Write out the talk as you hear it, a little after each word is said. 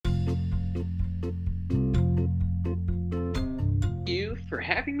for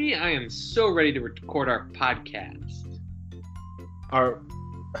having me. I am so ready to record our podcast. Our,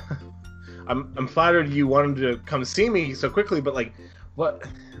 I'm flattered you wanted to come see me so quickly, but like,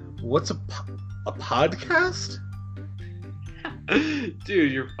 what's a podcast?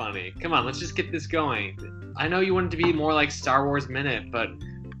 Dude, you're funny. Come on, let's just get this going. I know you want it to be more like Star Wars Minute, but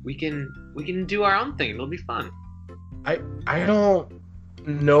we can do our own thing. It'll be fun. I don't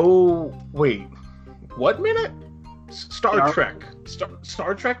know. Wait, what minute? Star Trek.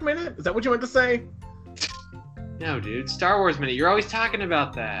 Star Trek minute? Is that what you meant to say? No, dude. Star Wars Minute. You're always talking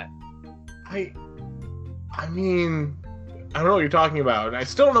about that. I mean, I don't know what you're talking about. I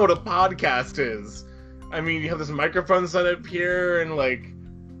still don't know what a podcast is. I mean, you have this microphone set up here, and like,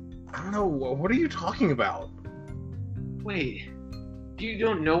 I don't know. What are you talking about? Wait, you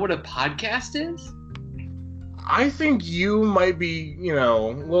don't know what a podcast is? I think you might be,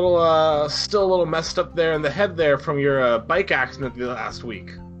 still a little messed up there in the head there from your bike accident the last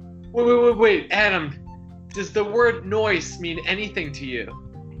week. Wait, Adam. Does the word noise mean anything to you?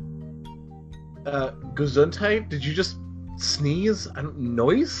 Gesundheit? Did you just sneeze?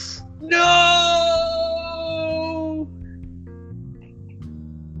 Noise? No!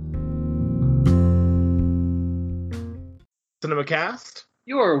 CinemaCast?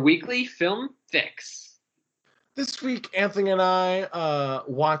 Your weekly film fix. This week, Anthony and I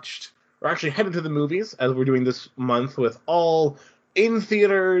headed to the movies, as we're doing this month, with all in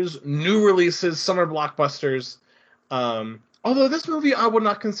theaters, new releases, summer blockbusters. Although this movie I would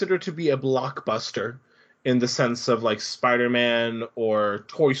not consider to be a blockbuster in the sense of like Spider-Man or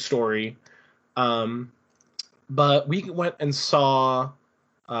Toy Story. But we went and saw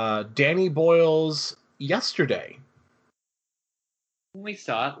Danny Boyle's Yesterday. We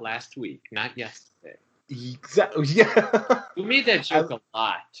saw it last week, not yesterday. Exactly. Yeah. We made that joke a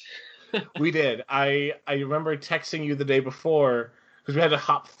lot. We did. I remember texting you the day before because we had to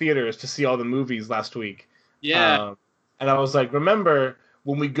hop theaters to see all the movies last week. Yeah. And I was like, remember,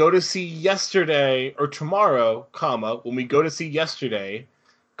 when we go to see Yesterday, or tomorrow, when we go to see Yesterday,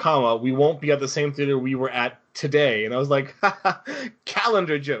 we won't be at the same theater we were at today. And I was like,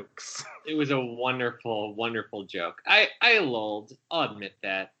 calendar jokes. It was a wonderful, wonderful joke. I lulled. I'll admit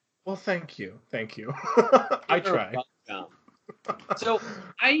that. Well, thank you. I try. Welcome. So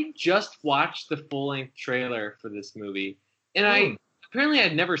I just watched the full-length trailer for this movie, and apparently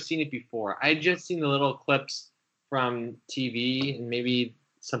I'd never seen it before. I had just seen the little clips from TV and maybe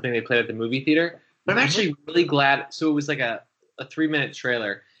something they played at the movie theater. But I'm actually really glad. So it was like a 3-minute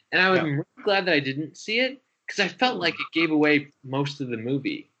trailer, and I was really glad that I didn't see it because I felt like it gave away most of the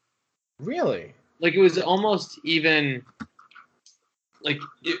movie. Really? Like it was almost even. Like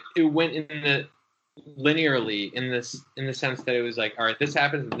it went in the linearly in the sense that it was like, all right, this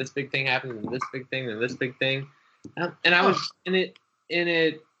happens and this big thing happens and this big thing and this big thing, and I was it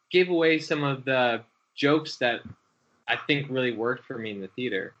gave away some of the jokes that I think really worked for me in the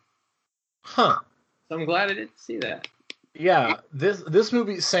theater. Huh. So I'm glad I didn't see that. Yeah, this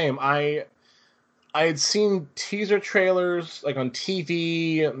movie, same. I had seen teaser trailers like on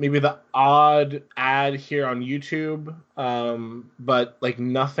TV, maybe the odd ad here on YouTube, but like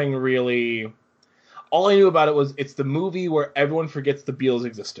nothing really. All I knew about it was it's the movie where everyone forgets the Beatles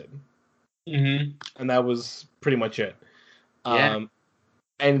existed, and that was pretty much it. Yeah.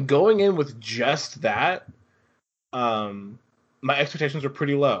 And going in with just that, my expectations were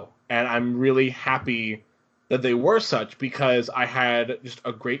pretty low, and I'm really happy that they were such because I had just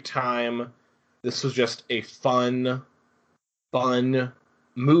a great time. This was just a fun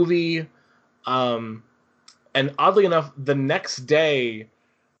movie. And oddly enough, the next day,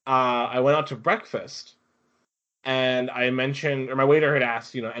 I went out to breakfast, and I mentioned, or my waiter had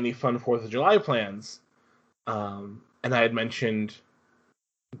asked, any fun 4th of July plans. And I had mentioned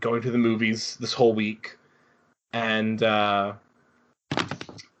going to the movies this whole week. And I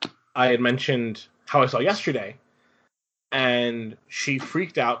had mentioned how I saw Yesterday. And she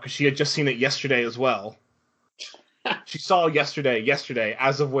freaked out because she had just seen it yesterday as well. She saw yesterday,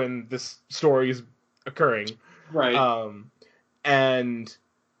 as of when this story is occurring. Right. And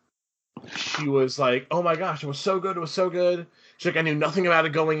she was like, oh my gosh, it was so good. She's like, I knew nothing about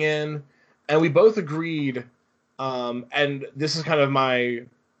it going in. And we both agreed, and this is kind of my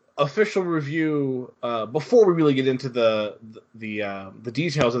official review, before we really get into the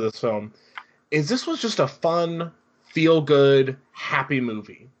details of this film, is this was just a fun, feel-good, happy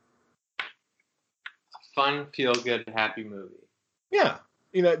movie. Fun, feel-good, happy movie. Yeah.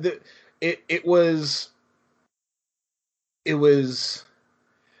 It wasn't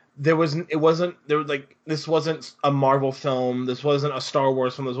this wasn't a Marvel film, this wasn't a Star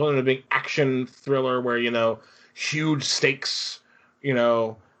Wars film, this wasn't a big action thriller where, huge stakes you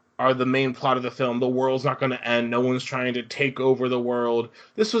know, are the main plot of the film. The world's not going to end. No one's trying to take over the world.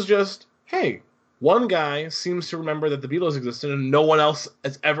 This was just, hey, one guy seems to remember that the Beatles existed and no one else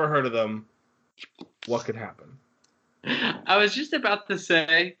has ever heard of them. What could happen? I was just about to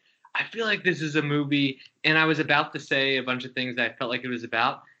say, I feel like this is a movie, and I was about to say a bunch of things that I felt like it was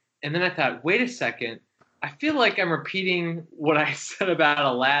about, and then I thought, wait a second, I feel like I'm repeating what I said about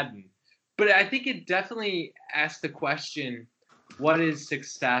Aladdin, but I think it definitely asks the question, what is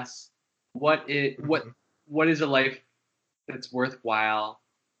success? What is a life that's worthwhile?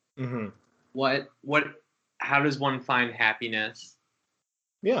 Mm-hmm. How does one find happiness?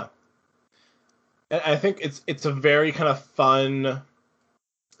 Yeah. And I think it's a very kind of fun.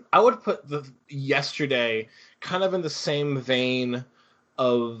 I would put the Yesterday kind of in the same vein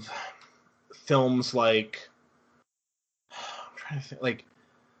of films like, I'm trying to think, like,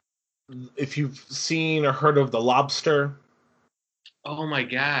 if you've seen or heard of The Lobster. Oh my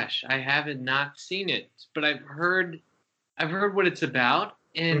gosh, I haven't not seen it, but I've heard what it's about,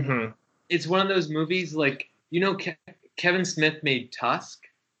 and Mm-hmm. it's one of those movies like Kevin Smith made Tusk.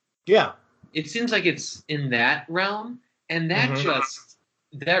 Yeah. It seems like it's in that realm, and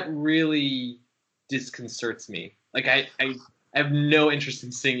Mm-hmm. that really disconcerts me. Like I have no interest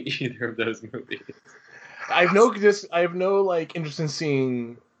in seeing either of those movies. I have no like interest in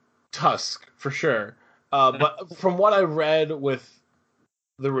seeing Tusk for sure. But from what I read with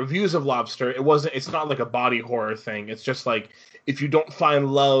the reviews of Lobster, it's not like a body horror thing. It's just like if you don't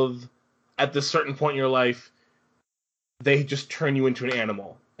find love at this certain point in your life, they just turn you into an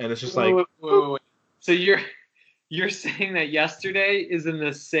animal. And it's just Wait, like, wait, wait, wait. So you're saying that Yesterday is in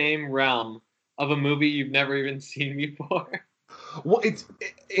the same realm of a movie you've never even seen before? well, it's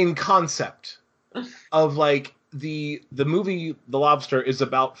in concept of like the movie The Lobster is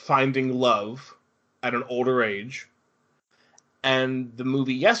about finding love at an older age, and the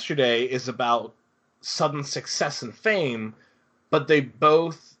movie Yesterday is about sudden success and fame, but they're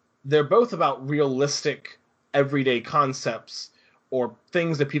both about realistic everyday concepts or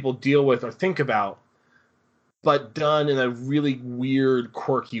things that people deal with or think about, but done in a really weird,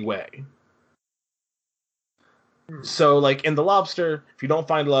 quirky way. So, like in The Lobster, if you don't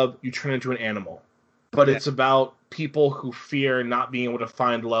find love, you turn into an animal. But Yeah. it's about people who fear not being able to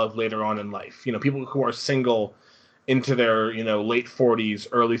find love later on in life. People who are single into their, late 40s,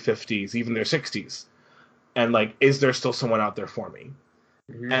 early 50s, even their 60s. And like, is there still someone out there for me?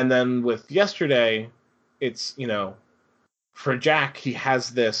 Hmm. And then with Yesterday, it's, for Jack, he has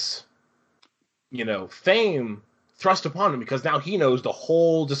this, fame thrust upon him because now he knows the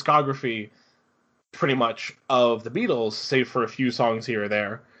whole discography pretty much of the Beatles, save for a few songs here or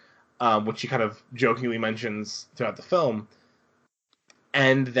there, which he kind of jokingly mentions throughout the film.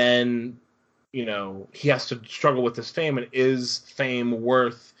 And then, he has to struggle with this fame, and is fame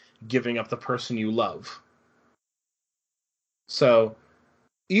worth giving up the person you love? So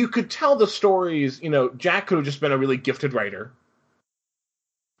you could tell the stories, Jack could have just been a really gifted writer.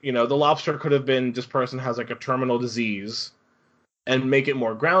 The Lobster could have been this person has like a terminal disease and make it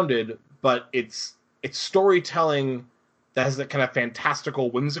more grounded, but it's storytelling that has that kind of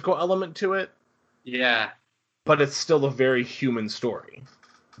fantastical, whimsical element to it, Yeah. but it's still a very human story.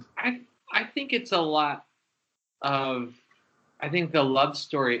 I I think it's a lot of I think the love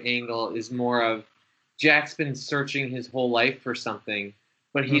story angle is more of Jack's been searching his whole life for something,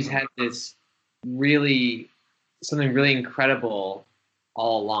 but he's Mm-hmm. had this really something really incredible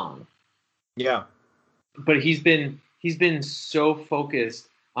all along. Yeah. But he's been so focused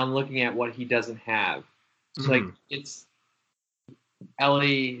on looking at what he doesn't have. So like Mm-hmm. it's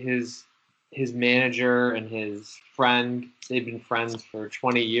Ellie, his manager and his friend, they've been friends for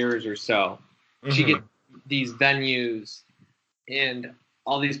 20 years or so. She gets Mm-hmm. these venues and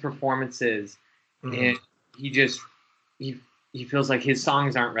all these performances, Mm-hmm. and he just he he feels like his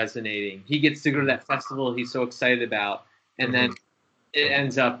songs aren't resonating. He gets to go to that festival he's so excited about, and then Mm-hmm. it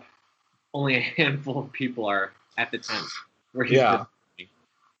ends up only a handful of people are at the tent where he's Yeah. performing.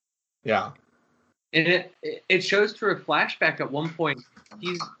 Yeah. And it shows through a flashback at one point.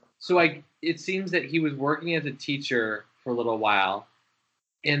 He's so I it seems that he was working as a teacher for a little while,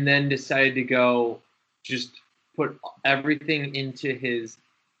 and then decided to go just put everything into his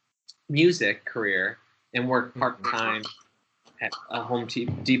music career and work part Mm-hmm. time at a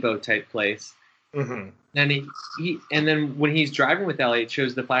Depot type place. Mm-hmm. And and then when he's driving with Ellie, it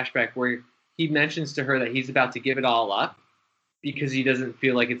shows the flashback where he mentions to her that he's about to give it all up because he doesn't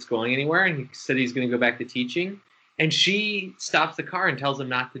feel like it's going anywhere, and he said he's going to go back to teaching. And she stops the car and tells him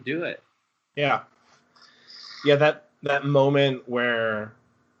not to do it. Yeah. Yeah. That moment where,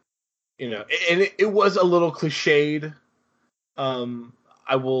 and it was a little cliched,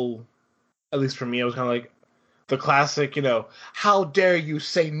 I will, at least for me, I was kind of like the classic, how dare you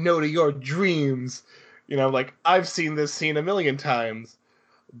say no to your dreams? Like I've seen this scene a million times,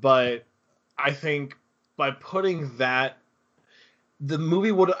 but I think by putting that, I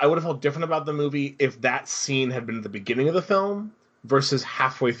would have felt different about the movie if that scene had been at the beginning of the film versus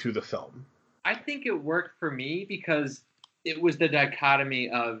halfway through the film. I think it worked for me because it was the dichotomy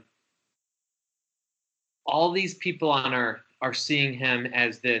of all these people on Earth are seeing him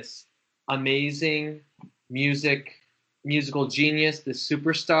as this amazing musical genius, this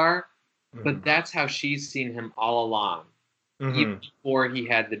superstar, but that's how she's seen him all along, even before he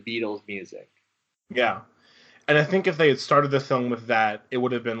had the Beatles music. Yeah. And I think if they had started the film with that, it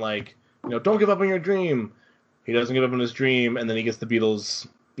would have been like, don't give up on your dream. He doesn't give up on his dream, and then he gets the Beatles,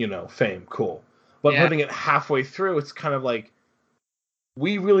 fame. Cool. But putting it halfway through, it's kind of like,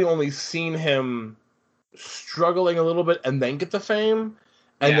 we really only seen him struggling a little bit and then get the fame,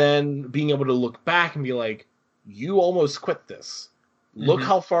 and then being able to look back and be like, you almost quit this. Look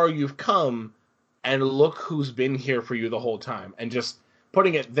how far you've come, and look who's been here for you the whole time. And just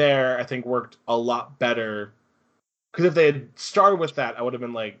putting it there, I think, worked a lot better. Because if they had started with that, I would have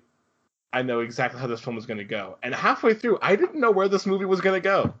been like, I know exactly how this film was going to go. And halfway through, I didn't know where this movie was going to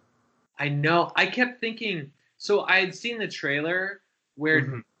go. I know. I kept thinking, so I had seen the trailer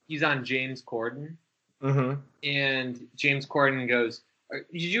where he's on James Corden. And James Corden goes,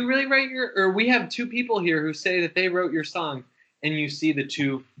 did you really write or we have two people here who say that they wrote your song, and you see the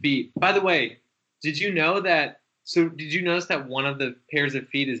 2 feet. By the way, did you notice that one of the pairs of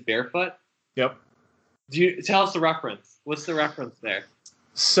feet is barefoot? Yep. Tell us the reference. What's the reference there?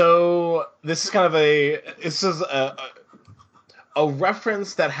 So this is kind of a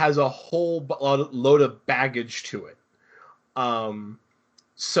reference that has a whole load of baggage to it.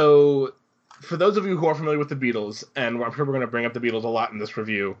 So for those of you who are familiar with the Beatles, and I'm sure we're going to bring up the Beatles a lot in this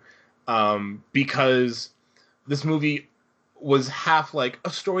review, because this movie was half like a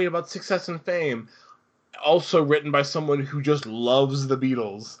story about success and fame, also written by someone who just loves the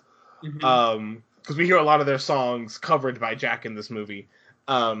Beatles. Because we hear a lot of their songs covered by Jack in this movie.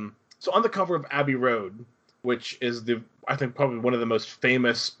 So on the cover of Abbey Road, which is I think probably one of the most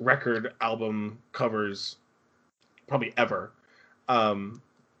famous record album covers probably ever,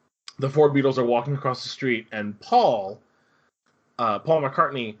 the 4 Beatles are walking across the street, and Paul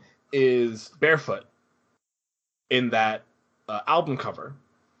McCartney is barefoot in that album cover.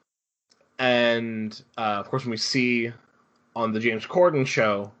 And of course, when we see on the James Corden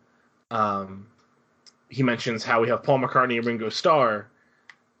show, he mentions how we have Paul McCartney and Ringo Starr,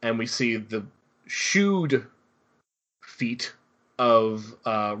 and we see the shoed feet of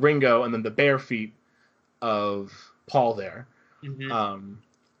Ringo and then the bare feet of Paul there.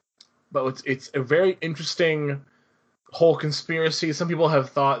 But it's a very interesting whole conspiracy. Some people have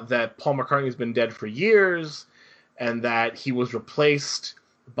thought that Paul McCartney's been dead for years, and that he was replaced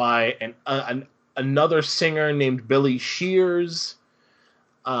by another singer named Billy Shears.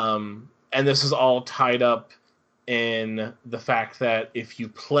 And this is all tied up in the fact that if you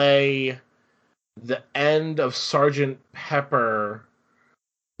play the end of Sgt. Pepper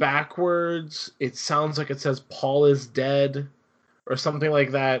backwards, it sounds like it says Paul is dead or something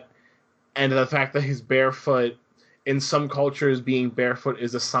like that. And the fact that he's barefoot, in some cultures, being barefoot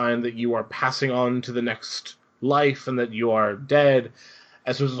is a sign that you are passing on to the next life and that you are dead.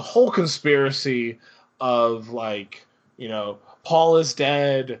 And so there's a whole conspiracy of like, Paul is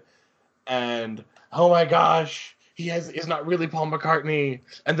dead, and oh my gosh, is not really Paul McCartney,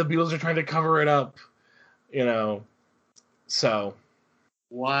 and the Beatles are trying to cover it up, So,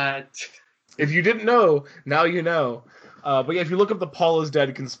 what? If you didn't know, now you know. But yeah, if you look up the Paul is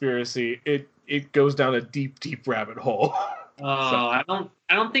dead conspiracy, it goes down a deep, deep rabbit hole. So. I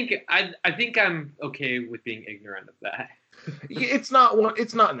don't think I think I'm okay with being ignorant of that. It's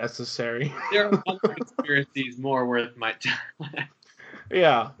not necessary. There are other conspiracies more worth my time.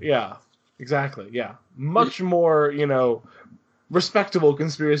 Yeah, exactly. Yeah, much more, respectable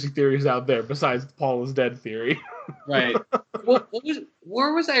conspiracy theories out there besides Paul is dead theory. Right.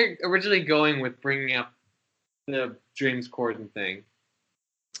 Where was I originally going with bringing up the James Corden thing?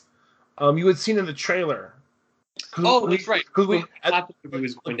 You had seen in the trailer. That's right. Because I thought the movie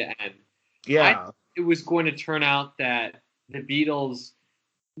was going to end. Yeah. It was going to turn out that the Beatles,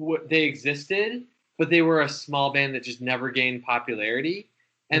 they existed, but they were a small band that just never gained popularity.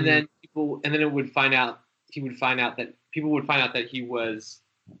 And then he would find out that he was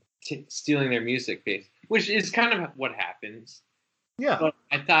stealing their music base, which is kind of what happens. Yeah. But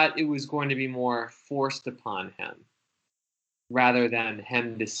I thought it was going to be more forced upon him rather than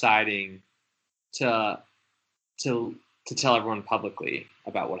him deciding to to tell everyone publicly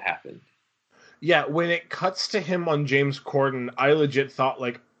about what happened. Yeah, when it cuts to him on James Corden, I legit thought,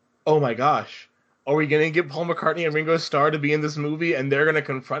 like, oh my gosh, are we going to get Paul McCartney and Ringo Starr to be in this movie and they're going to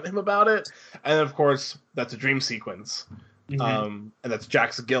confront him about it? And of course, that's a dream sequence. Mm-hmm. And that's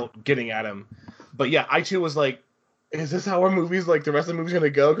Jack's guilt getting at him. But yeah, I too was like, is this how our movie's, like, the rest of the movie's going to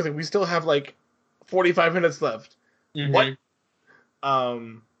go? Because like, we still have, like, 45 minutes left. Mm-hmm. What?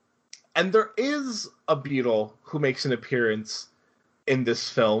 And there is a Beatle who makes an appearance in this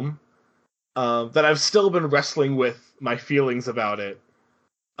film. That I've still been wrestling with my feelings about it.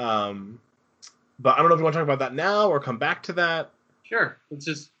 But I don't know if you want to talk about that now or come back to that. Sure. Let's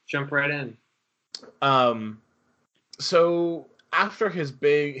just jump right in. So after his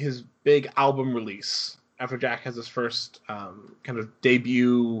big album release, after Jack has his first kind of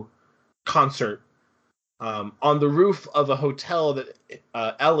debut concert, on the roof of a hotel that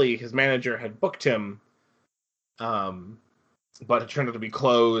Ellie, his manager, had booked him, but it turned out to be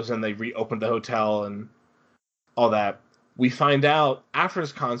closed, and they reopened the hotel and all that. We find out after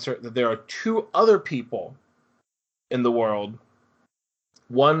his concert that there are two other people in the world.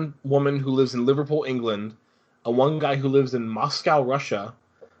 One woman who lives in Liverpool, England, and one guy who lives in Moscow, Russia,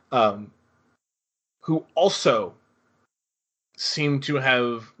 who also seem to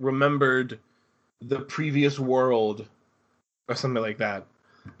have remembered the previous world or something like that.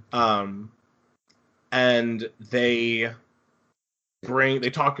 And they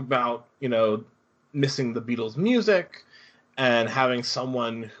talk about, missing the Beatles' music and having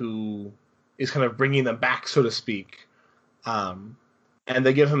someone who is kind of bringing them back, so to speak. And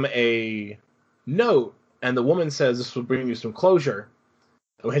they give him a note, and the woman says, this will bring you some closure.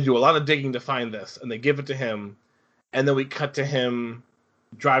 And we had to do a lot of digging to find this, and they give it to him, and then we cut to him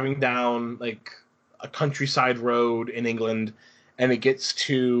driving down, like, a countryside road in England, and it gets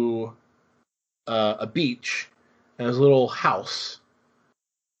to a beach, and there's a little house.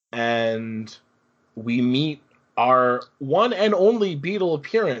 And we meet our one and only Beatle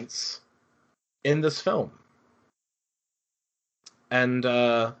appearance in this film. And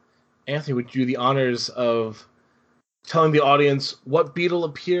Anthony, would you do the honors of telling the audience what Beatle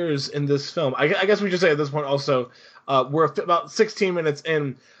appears in this film? I guess we should say at this point also, we're about 16 minutes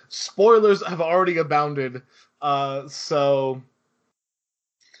in. Spoilers have already abounded, so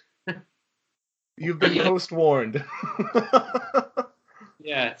you've been post-warned.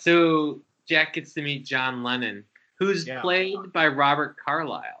 Yeah, so Jack gets to meet John Lennon, who's played by Robert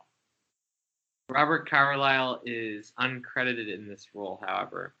Carlyle. Robert Carlyle is uncredited in this role,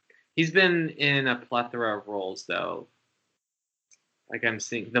 however. He's been in a plethora of roles, though. Like I'm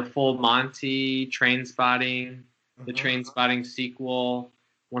seeing The Full Monty, Trainspotting, the Trainspotting sequel,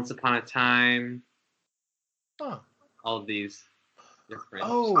 Once Upon a Time. Huh. All of these different.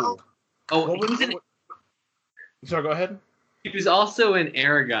 Sorry, go ahead. He was also in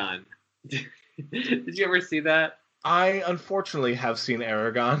Aragon. Did you ever see that? I unfortunately have seen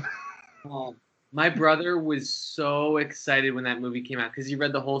Aragon. My brother was so excited when that movie came out because he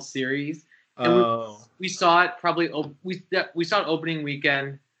read the whole series. And we saw it probably. We saw it opening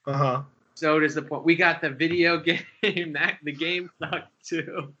weekend. So disappointed. We got the video game. The game sucked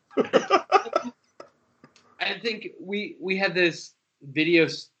too. I think we had this video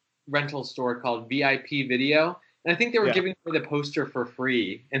rental store called VIP Video. And I think they were giving away the poster for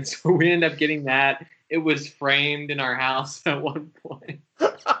free. And so we ended up getting that. It was framed in our house at one point.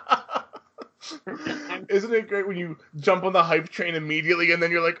 Isn't it great when you jump on the hype train immediately and then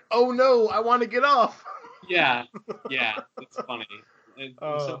you're like, oh no, I want to get off? Yeah, it's funny. I'm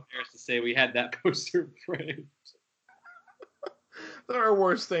so embarrassed to say we had that poster framed. There are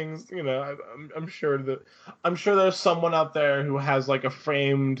worse things, I'm sure there's someone out there who has like a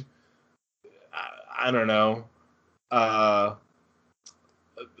framed, I don't know,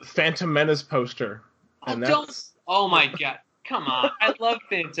 Phantom Menace poster. Oh my god, come on. I love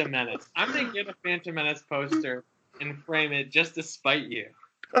Phantom Menace. I'm going to get a Phantom Menace poster and frame it just to spite you.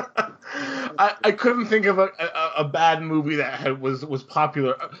 I couldn't think of a bad movie that was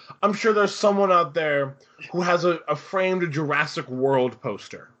popular. I'm sure there's someone out there who has a framed Jurassic World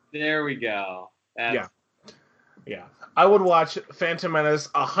poster. There we go. Yeah. I would watch Phantom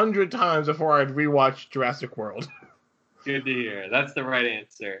Menace 100 times before I'd rewatch Jurassic World. Good to hear. That's the right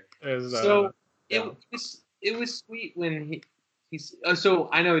answer. It was sweet when he's. So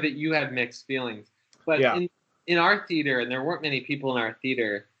I know that you had mixed feelings, but in our theater, and there weren't many people in our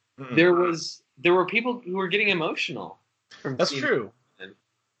theater, there were people who were getting emotional. That's true.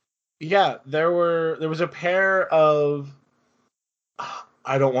 Yeah, there was a pair of.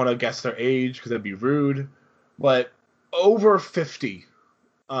 I don't want to guess their age because that'd be rude, but over 50.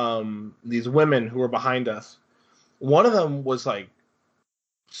 These women who were behind us, one of them was like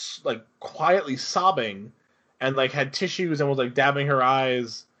quietly sobbing, and like had tissues and was like dabbing her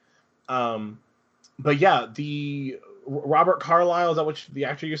eyes. But yeah, the Robert Carlyle, is that what the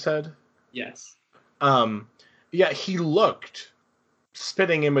actor you said? Yes. Yeah, he looked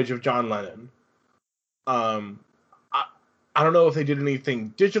spitting image of John Lennon. I don't know if they did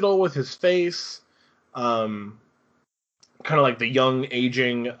anything digital with his face. Kind of like the young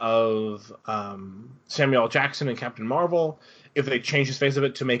aging of Samuel L. Jackson and Captain Marvel. If they changed his face a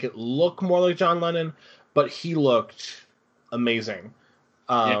bit to make it look more like John Lennon, but he looked amazing.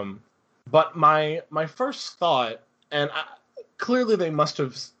 But my first thought, and clearly they must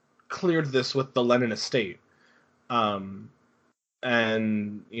have cleared this with the Lennon estate, and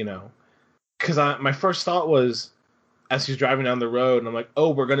you know, because my first thought was, as he's driving down the road, and I'm like,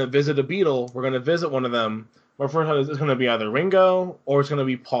 oh, we're gonna visit a Beatle, we're gonna visit one of them. My first thought is it's gonna be either Ringo or it's gonna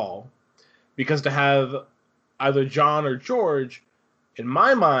be Paul, because to have either John or George, in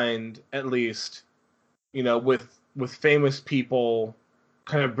my mind at least, you know, with famous people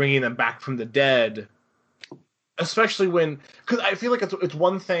kind of bringing them back from the dead, especially when, because I feel like it's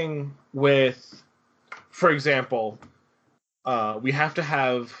one thing with, for example, we have to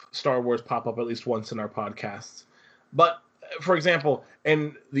have Star Wars pop up at least once in our podcasts, but for example,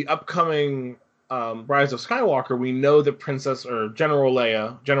 in the upcoming Rise of Skywalker, we know that Princess or General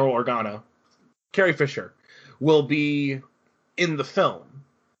Leia, General Organa, Carrie Fisher, will be in the film,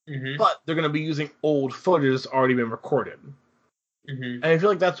 but they're going to be using old footage that's already been recorded. And I feel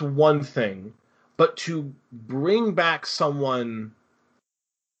like that's one thing, but to bring back someone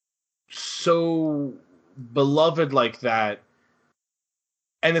so beloved like that,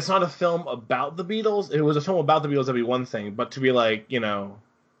 and it's not a film about the Beatles, it was a film about the Beatles, that'd be one thing, but to be like, you know,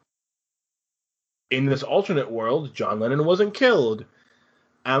 in this alternate world, John Lennon wasn't killed.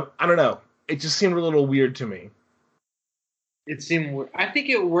 I don't know. It just seemed a little weird to me. It seemed. I think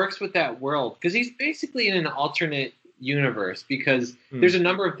it works with that world because he's basically in an alternate universe because there's a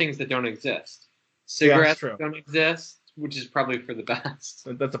number of things that don't exist. Cigarettes don't exist, which is probably for the best.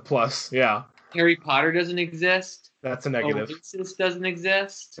 That's a plus, yeah. Harry Potter doesn't exist. That's a negative. Oasis doesn't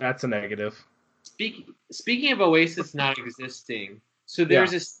exist. That's a negative. Speaking of Oasis not existing, so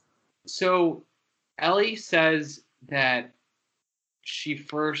there's this. So Ellie says that she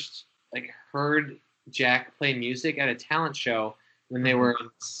first heard Jack play music at a talent show when they were in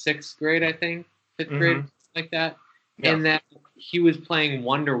 6th grade, I think, 5th grade, like that, and that he was playing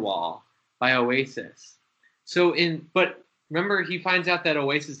Wonderwall by Oasis. But remember, he finds out that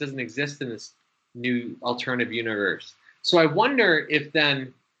Oasis doesn't exist in this new alternative universe. So I wonder if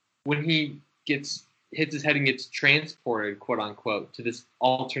then, when he hits his head and gets transported, quote unquote, to this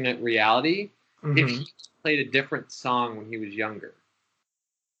alternate reality, if he played a different song when he was younger,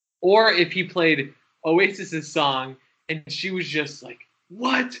 or if he played Oasis's song and she was just like,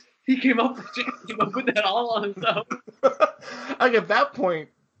 "What? He came up with that all on his own." Like at that point,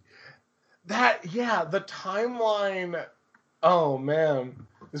 the timeline. Oh man,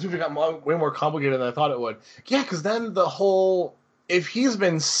 this movie got way more complicated than I thought it would. Yeah, because then the whole, if he's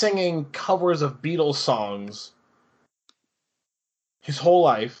been singing covers of Beatles songs his whole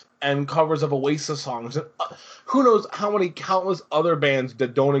life and covers of Oasis songs, and who knows how many countless other bands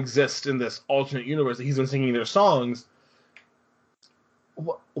that don't exist in this alternate universe that he's been singing their songs,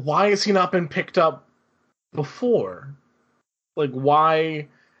 why has he not been picked up before? Like, why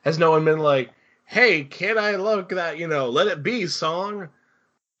has no one been like, "Hey, kid, I love that, Let It Be song"?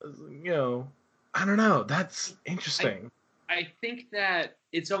 I don't know. That's interesting. I think that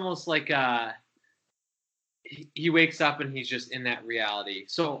it's almost like he wakes up and he's just in that reality.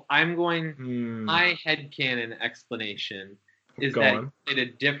 So I'm going, my headcanon explanation is that he played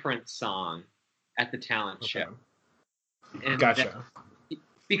a different song at the talent show. And gotcha.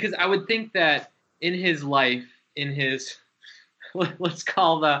 Because I would think that in his life, let's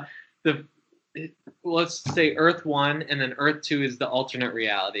call let's say Earth 1 and then Earth 2 is the alternate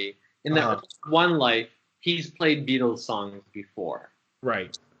reality. In the Earth 1 life, he's played Beatles songs before.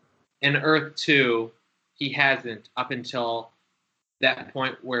 Right. In Earth 2, he hasn't up until that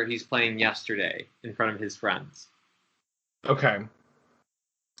point where he's playing Yesterday in front of his friends. Okay.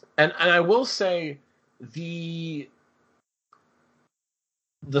 And I will say the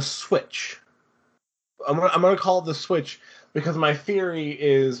switch. I'm gonna call it the switch because my theory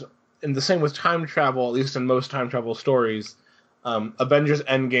is, in the same with time travel, at least in most time travel stories, Avengers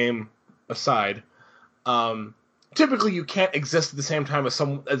Endgame aside, typically you can't exist at the same time as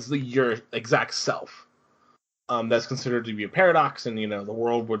your exact self. That's considered to be a paradox, and the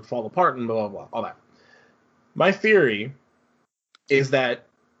world would fall apart and blah blah blah, all that. My theory is that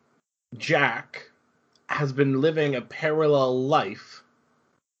Jack has been living a parallel life.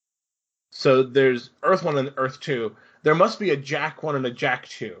 So there's Earth 1 and Earth 2. There must be a Jack 1 and a Jack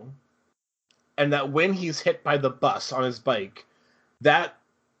 2. And that when he's hit by the bus on his bike, that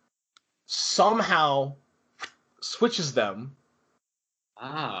somehow switches them.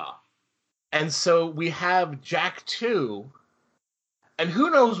 Ah. And so we have Jack 2. And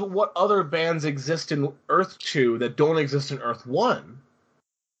who knows what other bands exist in Earth 2 that don't exist in Earth 1.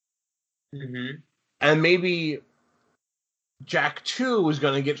 Mm-hmm. And maybe Jack 2 is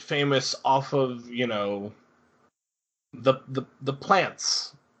going to get famous off of, you know, the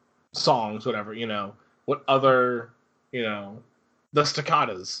Plants songs, whatever, you know. What other, you know, the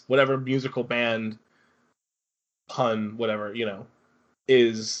Staccatas, whatever musical band, pun, whatever, you know,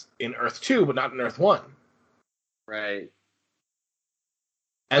 is in Earth 2, but not in Earth 1. Right.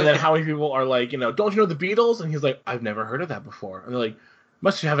 And then how many people are like, you know, don't you know the Beatles? And he's like, I've never heard of that before. And they're like,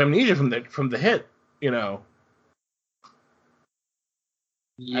 must you have amnesia from the hit, you know?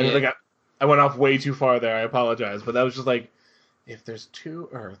 Yeah. I think I went off way too far there. I apologize, but that was just like, if there's 2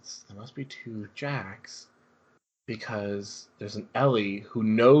 Earths, there must be 2 Jacks, because there's an Ellie who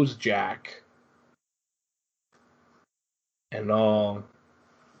knows Jack, and all.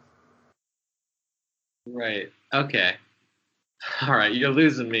 Right. Okay. All right. You're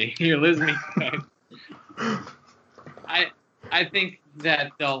losing me. You're losing me. I think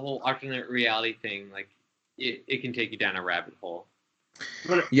that the whole alternate reality thing, like, it can take you down a rabbit hole.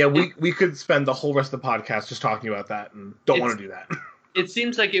 But yeah, we could spend the whole rest of the podcast just talking about that, and don't want to do that. It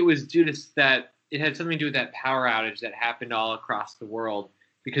seems like it was due to that. It had something to do with that power outage that happened all across the world,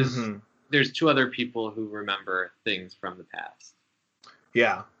 because there's 2 other people who remember things from the past.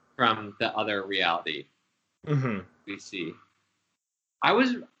 Yeah. From the other reality we see. I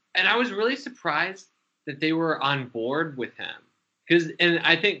was really surprised that they were on board with him, and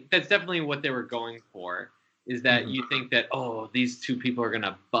I think that's definitely what they were going for. Is that you think that, oh, these 2 people are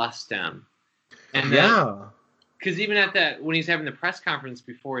gonna bust him, and because even at that, when he's having the press conference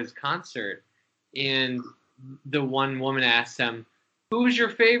before his concert, and the one woman asks him, "Who's your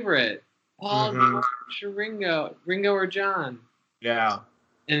favorite, Paul, George, or Ringo or John?" Yeah,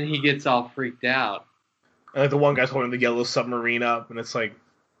 and he gets all freaked out. And like the one guy's holding the yellow submarine up, and it's like,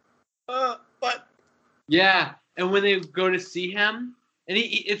 what? Yeah, and when they go to see him. And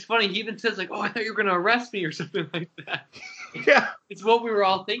it's funny, he even says, like, oh, I thought you were going to arrest me or something like that. Yeah. It's what we were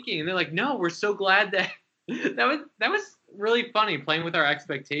all thinking. And they're like, no, we're so glad that... that was really funny, playing with our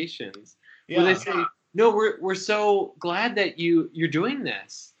expectations. Yeah. When they say, no, we're so glad that you're doing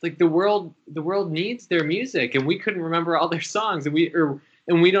this. Like, the world needs their music, and we couldn't remember all their songs, and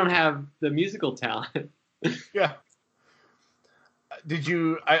we don't have the musical talent. Yeah.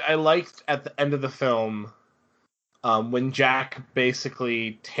 I liked at the end of the film... when Jack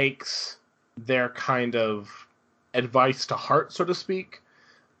basically takes their kind of advice to heart, so to speak,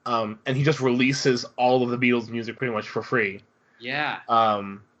 and he just releases all of the Beatles music pretty much for free. Yeah.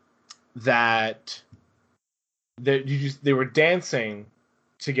 That they were dancing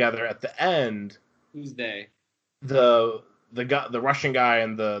together at the end. Who's they? The Russian guy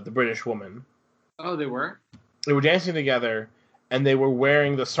and the British woman. Oh, they were? They were dancing together, and they were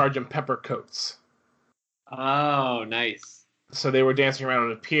wearing the Sgt. Pepper coats. Oh, nice. So they were dancing around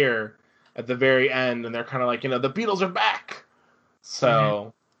on a pier at the very end, and they're kind of like, you know, the Beatles are back.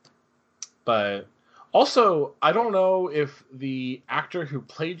 So, but also, I don't know if the actor who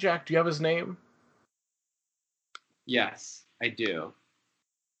played Jack, do you have his name? Yes, I do.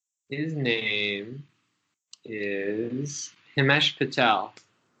 His name is Himesh Patel.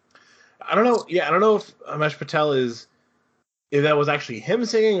 I don't know. Yeah, I don't know if Himesh Patel if that was actually him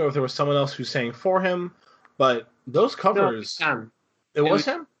singing or if there was someone else who sang for him. But those covers, it was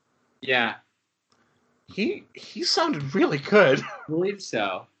him? Yeah. He sounded really good. I believe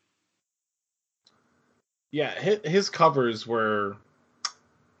so. Yeah, his covers were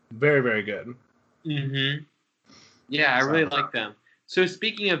very, very good. Mm-hmm. Yeah, I really like them. So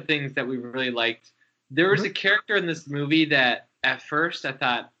speaking of things that we really liked, there was a character in this movie that at first I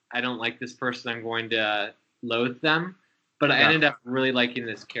thought, I don't like this person, I'm going to loathe them. But I ended up really liking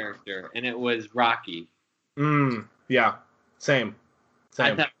this character, and it was Rocky. Yeah. Same.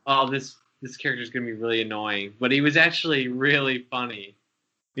 I thought, oh, this character is going to be really annoying, but he was actually really funny.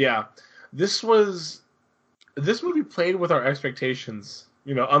 Yeah. This movie played with our expectations,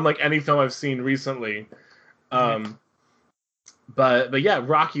 you know, unlike any film I've seen recently. But yeah,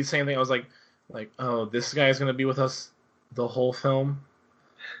 Rocky, same thing. I was like, oh, this guy is going to be with us the whole film?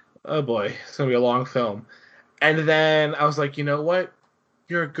 Oh boy, it's going to be a long film. And then I was like, you know what?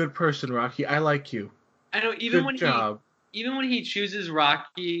 You're a good person, Rocky. I like you. I know, even when he chooses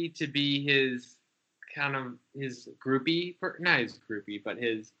Rocky to be his kind of his groupie, not his groupie, but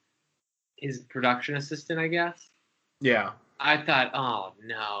his production assistant, I guess. Yeah. I thought, oh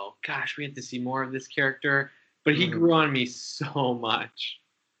no, gosh, we have to see more of this character. But he Mhm. grew on me so much.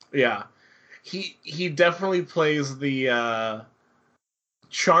 Yeah. He definitely plays the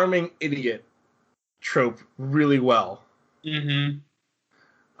charming idiot trope really well. Mm-hmm.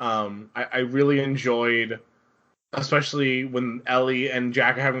 I really enjoyed, especially when Ellie and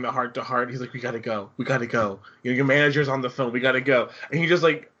Jack are having the heart to heart. He's like, "We gotta go, we gotta go. You know, your manager's on the phone. We gotta go." And he just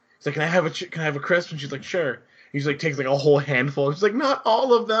like, he's like, can I have a crisp?" And she's like, "Sure." He's like, takes like a whole handful. And she's like, "Not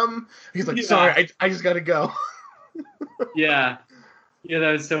all of them." He's like, Yeah. "Sorry, I just gotta go." Yeah. Yeah,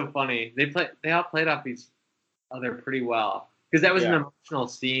 that was so funny. They all played off each other pretty well. Because that was an Yeah. emotional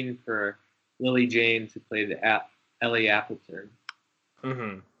scene for Lily James, who played Ellie Appleton.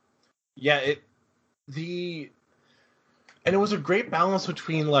 Mm-hmm. Yeah, and it was a great balance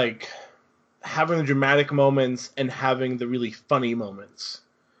between like having the dramatic moments and having the really funny moments.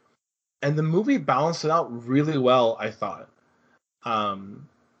 And the movie balanced it out really well, I thought. Um,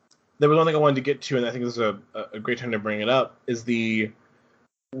 there was one thing I wanted to get to, and I think this is a great time to bring it up, is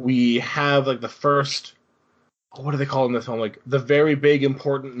we have like the first, what do they call it in this film? Like the very big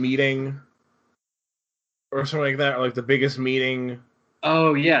important meeting or something like that, or like the biggest meeting.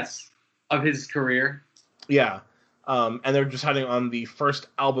 Oh, yes. Of his career. Yeah. And they're deciding on the first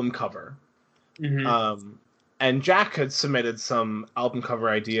album cover. Mm-hmm. And Jack had submitted some album cover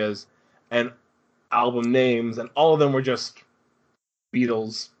ideas and album names, and all of them were just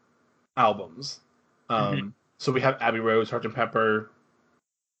Beatles albums. Mm-hmm. So we have Abbey Road, Sgt. Pepper,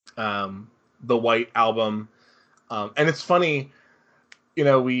 the White Album, and it's funny, you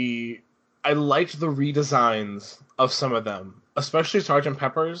know, I liked the redesigns of some of them, especially Sgt.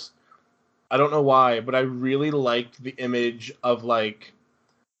 Pepper's. I don't know why, but I really liked the image of like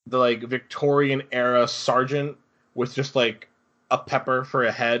the like Victorian era sergeant with just like a pepper for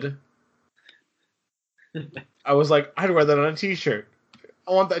a head. I was like, I'd wear that on a t-shirt.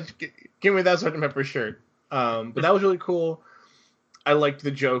 I want that. Give me that Sgt. Pepper shirt. But that was really cool. I liked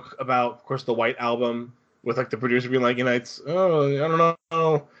the joke about, of course, the White Album with like the producer being like, you know, it's I don't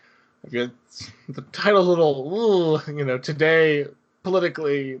know, the title's a little, you know, today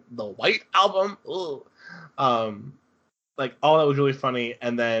politically the White Album, like all that was really funny.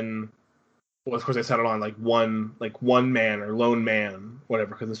 And then, well, of course, they settled on like one man or lone man,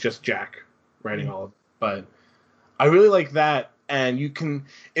 whatever, because it's just Jack writing all of it. But I really like that, and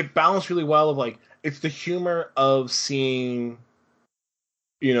it balanced really well of like it's the humor of seeing,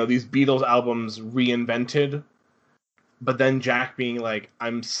 you know, these Beatles albums reinvented, but then Jack being like,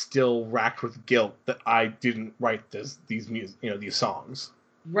 I'm still racked with guilt that I didn't write these songs.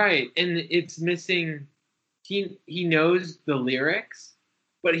 Right. And it's missing he knows the lyrics,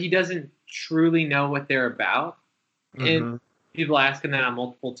 but he doesn't truly know what they're about. And Mm-hmm. people ask him that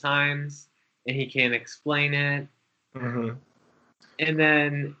multiple times, and he can't explain it. Mm-hmm. And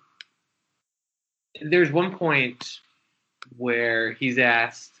then there's one point where he's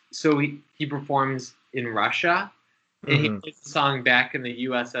asked, so he performs in Russia, and he Mm-hmm. plays the song back in the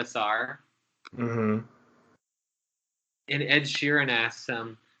USSR. Mm-hmm. And Ed Sheeran asks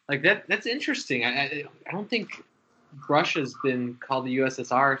him, like that's interesting. I don't think Russia's been called the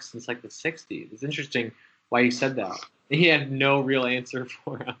USSR since like the 60s. It's interesting why you said that. And he had no real answer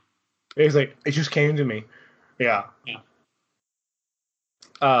for him. He's like, it just came to me. Yeah. Yeah.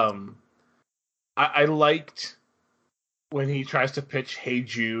 I liked when he tries to pitch Hey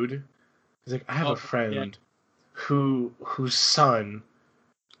Jude. He's like, I have a friend whose son.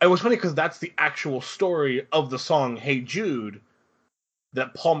 It was funny because that's the actual story of the song Hey Jude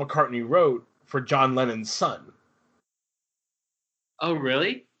that Paul McCartney wrote for John Lennon's son. Oh,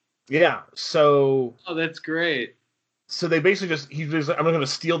 really? Yeah. So. Oh, that's great. So they basically he's just like, I'm going to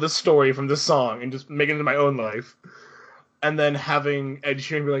steal this story from this song and just make it into my own life. And then having Ed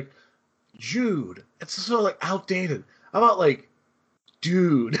Sheeran be like, Jude, it's so like outdated. How about like,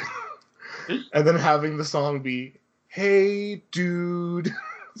 dude? And then having the song be, hey, dude.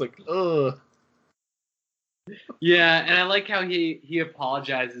 It's like, ugh. Yeah, and I like how he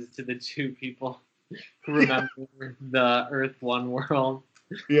apologizes to the two people who remember the Earth One world.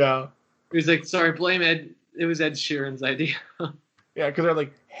 Yeah. He was like, sorry, blame Ed. It was Ed Sheeran's idea. Yeah, because they're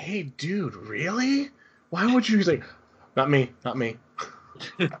like, hey, dude, really? Why would you? He's like, not me.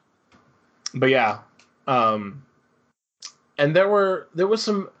 But yeah. And there was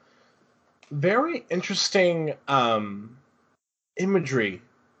some very interesting imagery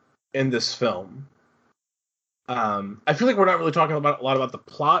in this film. I feel like we're not really talking a lot about the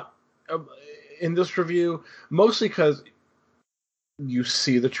plot in this review, mostly because you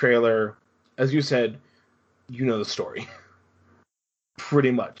see the trailer, as you said, you know the story.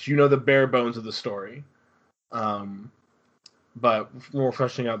 Pretty much. You know the bare bones of the story. But more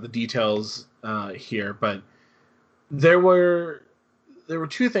fleshing out the details here. But there were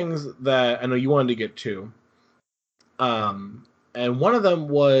two things that I know you wanted to get to. And one of them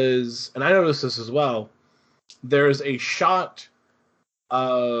was, and I noticed this as well, there's a shot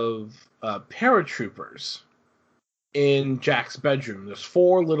of paratroopers in Jack's bedroom. There's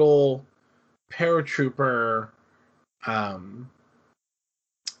 4 little paratrooper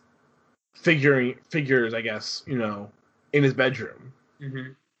figures, I guess, in his bedroom.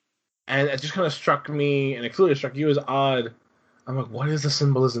 Mm-hmm. And it just kind of struck me, and it clearly struck you as odd. I'm like, what is the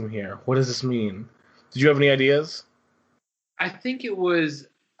symbolism here? What does this mean? Did you have any ideas? I think it was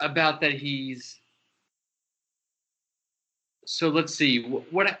about that he's. So let's see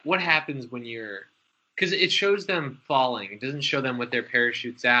what happens when you're, because it shows them falling. It doesn't show them with their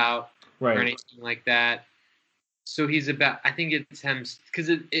parachutes out Right. or anything like that. So he's about. I think it's him because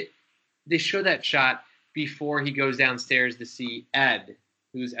they show that shot before he goes downstairs to see Ed,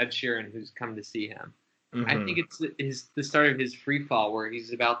 who's Ed Sheeran, who's come to see him. Mm-hmm. I think it's the start of his free fall where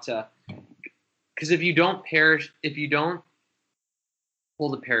he's about to. Because if you don't pull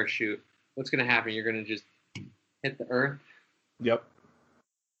the parachute, what's going to happen? You're going to just hit the earth. Yep.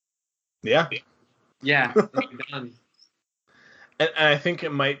 Yeah. Yeah. You're done. And I think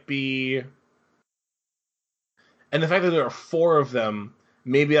it might be, and the fact that there are 4 of them,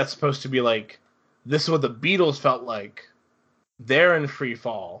 maybe that's supposed to be like, this is what the Beatles felt like. They're in free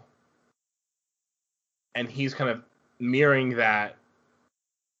fall, and he's kind of mirroring that,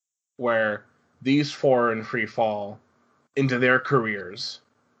 where these 4 are in free fall into their careers,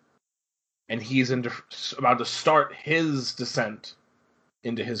 and he's about to start his descent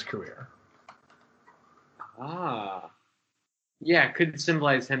into his career. Ah. Yeah, it could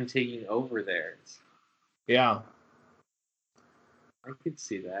symbolize him taking over theirs. Yeah. I could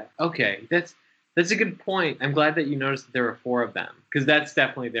see that. Okay, that's a good point. I'm glad that you noticed that there were 4 of them, because that's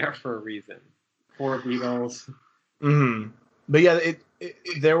definitely there for a reason. 4 Beatles. Mm-hmm. But yeah,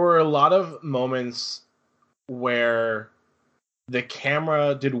 there were a lot of moments where the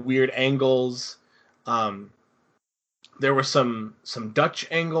camera did weird angles. There were some Dutch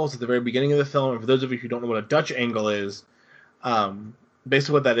angles at the very beginning of the film. And for those of you who don't know what a Dutch angle is,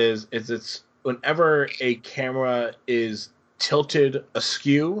 basically what that is it's whenever a camera is tilted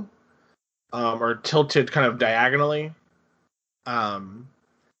askew, or tilted kind of diagonally,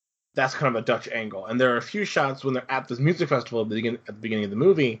 that's kind of a Dutch angle. And there are a few shots when they're at this music festival at the beginning of the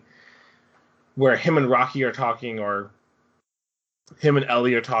movie where him and Rocky are talking, or him and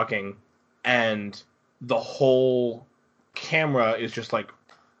Ellie are talking, and the whole camera is just like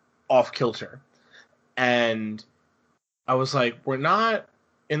off kilter. And I was like, we're not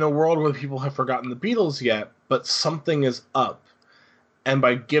in a world where people have forgotten the Beatles yet, but something is up. And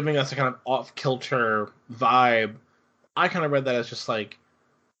by giving us a kind of off kilter vibe, I kind of read that as just like,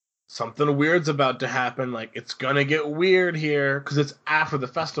 something weird's about to happen. Like, it's gonna get weird here, because it's after the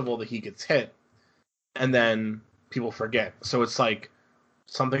festival that he gets hit, and then people forget. So it's like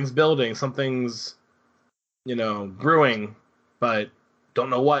something's building, something's brewing, but don't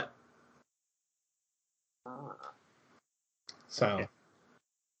know what. So, okay.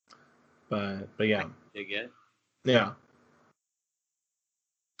 but yeah, dig it. Yeah.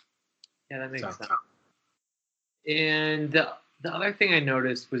 Yeah, that makes sense. And the other thing I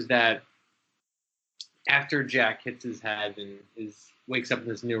noticed was that after Jack hits his head and wakes up in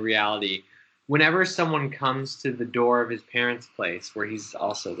this new reality, whenever someone comes to the door of his parents' place where he's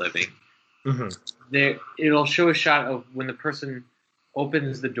also living, mm-hmm. It'll show a shot of when the person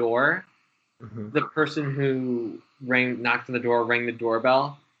opens the door, mm-hmm. the person who knocked on the door, rang the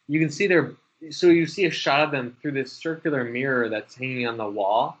doorbell. You can see so you see a shot of them through this circular mirror that's hanging on the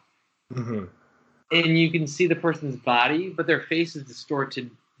wall. Mm-hmm. And you can see the person's body, but their face is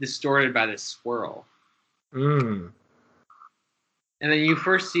distorted by this swirl. Mm. And then you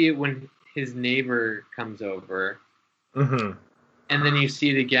first see it when his neighbor comes over. Mm-hmm. And then you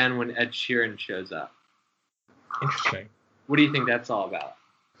see it again when Ed Sheeran shows up. Interesting. What do you think that's all about?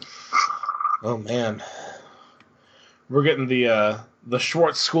 Oh, man. We're getting the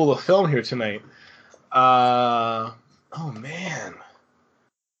Schwartz School of Film here tonight. Oh, man.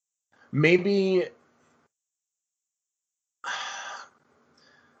 Maybe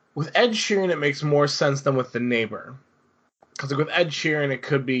with Ed Sheeran, it makes more sense than with the neighbor. Because with Ed Sheeran, it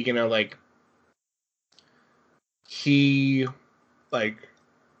could be,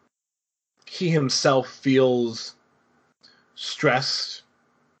 he himself feels stressed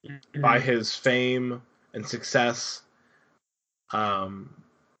by his fame and success.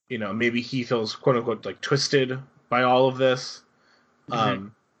 maybe he feels quote unquote like twisted by all of this. Mm-hmm.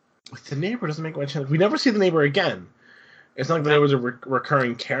 With the neighbor doesn't make much sense. We never see the neighbor again. It's not like there was a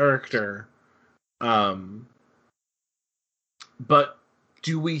recurring character. But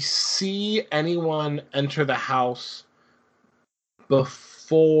do we see anyone enter the house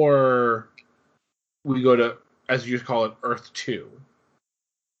before we go to, as you call it, Earth 2?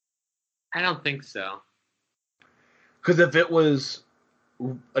 I don't think so. Because if it was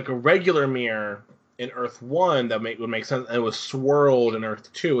like a regular mirror in Earth 1, that would make sense. And it was swirled in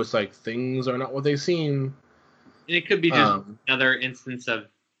Earth 2. It's like things are not what they seem. And it could be just another instance of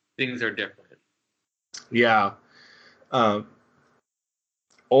things are different. Yeah.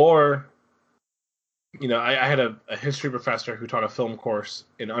 Or, I had a history professor who taught a film course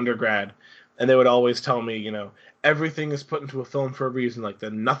in undergrad, and they would always tell me, everything is put into a film for a reason. Like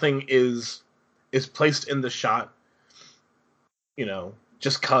that, nothing is placed in the shot,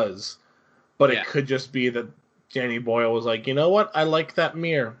 just cause. But it could just be that Danny Boyle was like, you know what? I like that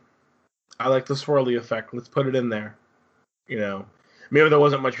mirror. I like the swirly effect. Let's put it in there. Maybe there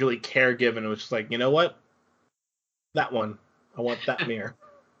wasn't much really care given. It was just like, you know what? That one. I want that mirror.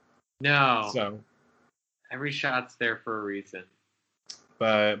 No. So every shot's there for a reason.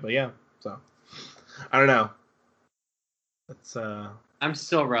 But yeah. So I don't know. It's I'm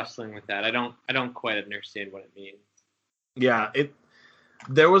still wrestling with that. I don't quite understand what it means. Yeah,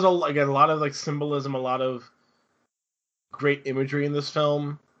 there was a lot of like symbolism, a lot of great imagery in this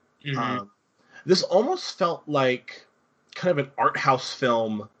film. Mm-hmm. This almost felt like kind of an art house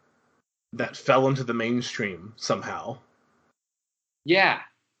film that fell into the mainstream somehow. Yeah.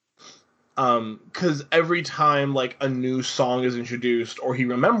 Because every time like a new song is introduced or he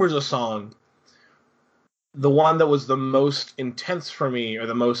remembers a song, the one that was the most intense for me or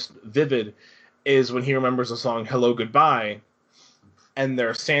the most vivid is when he remembers the song Hello Goodbye, and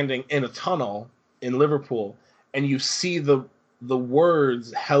they're standing in a tunnel in Liverpool, and you see the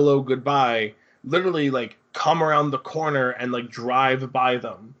words Hello Goodbye literally like come around the corner and like drive by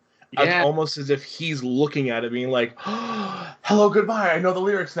them. Yeah. It's almost as if he's looking at it being like, oh, Hello Goodbye, I know the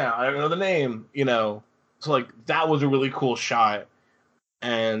lyrics now, I know the name, So like that was a really cool shot,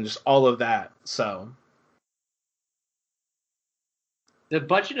 and just all of that. So the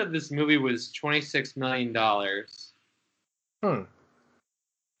budget of this movie was $26 million.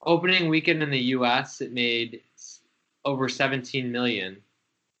 Opening weekend in the U.S., it made over $17 million,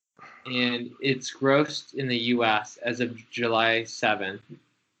 and it's grossed in the U.S. as of July 7th,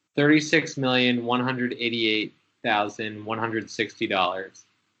 $36,188,160.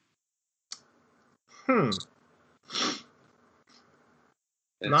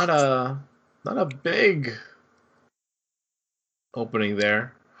 Not a big opening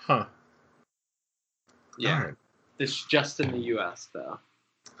there, huh? Yeah, right. It's just in the U.S. though.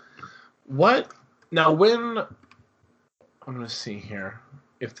 What now? When I'm gonna see here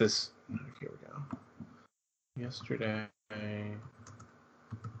if this. Here we go. Yesterday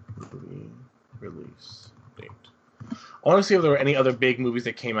movie release date. I want to see if there were any other big movies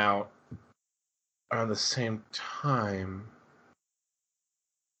that came out around the same time.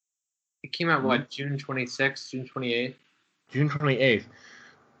 It came out what, June 26th, June 28th? June 28th.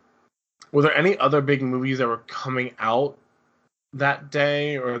 Were there any other big movies that were coming out that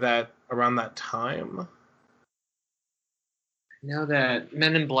day or that around that time? I know that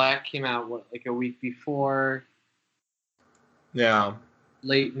Men in Black came out like a week before. Yeah.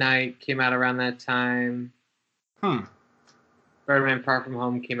 Late Night came out around that time. Spider-Man Far From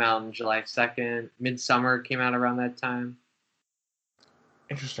Home came out on July 2nd. Midsommar came out around that time.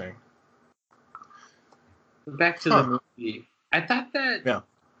 Interesting. Back to the movie. I thought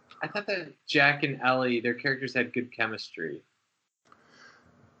that Jack and Ellie, their characters had good chemistry.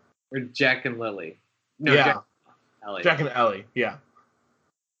 Or Jack and Lily. No, yeah. Ellie. Jack and Ellie, yeah.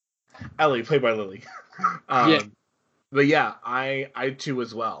 Ellie, played by Lily. Yeah. But yeah, I too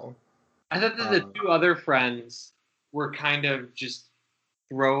as well. I thought that the two other friends were kind of just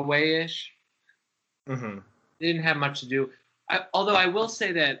throwaway-ish. Mm-hmm. They didn't have much to do. Although I will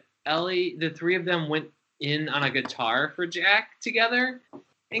say that Ellie, the three of them went in on a guitar for Jack together.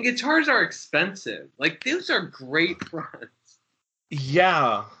 And guitars are expensive. Like, those are great friends.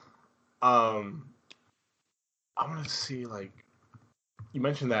 Yeah. I want to see, like, you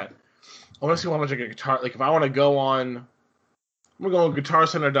mentioned that. I want to see how much I get a guitar. Like, if I want to go on, I'm going to go on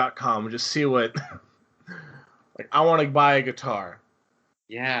GuitarCenter.com and just see what, like, I want to buy a guitar.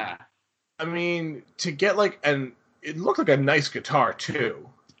 Yeah. I mean, to get, like, it looked like a nice guitar, too.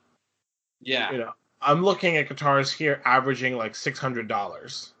 Yeah. I'm looking at guitars here averaging, like,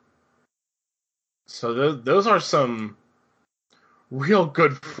 $600. So those are some real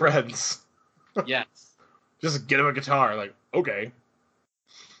good friends. Yes. Just get him a guitar. Like, okay.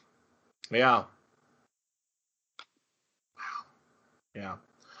 Yeah. Yeah.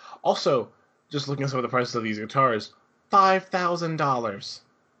 Also, just looking at some of the prices of these guitars, $5,000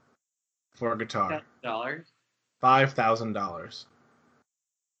 for a guitar. $10. $5,000.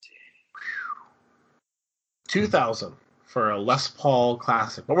 $2,000 for a Les Paul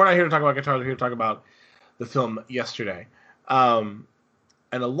Classic. But we're not here to talk about guitars. We're here to talk about the film Yesterday. And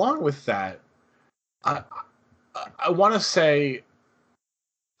along with that, I want to say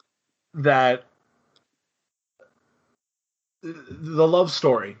that the love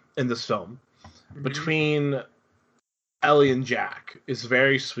story in this film between Ellie and Jack is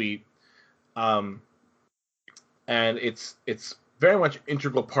very sweet, and it's very much an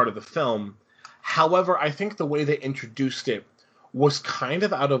integral part of the film. However, I think the way they introduced it was kind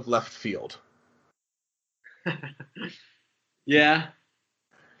of out of left field. Yeah.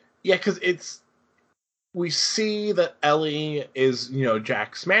 Yeah, because we see that Ellie is,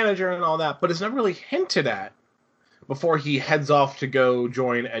 Jack's manager and all that, but it's never really hinted at before he heads off to go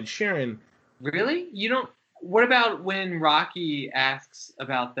join Ed Sheeran. Really? You don't... What about when Rocky asks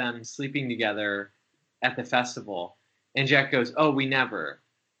about them sleeping together at the festival, and Jack goes, "Oh, we never,"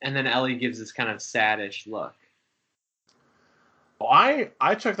 and then Ellie gives this kind of saddish look? Well,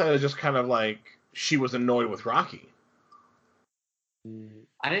 I took that as just kind of like she was annoyed with Rocky.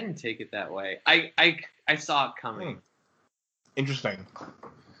 I didn't take it that way. I saw it coming. Interesting.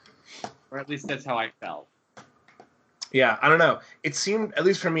 Or at least that's how I felt. Yeah, I don't know. It seemed, at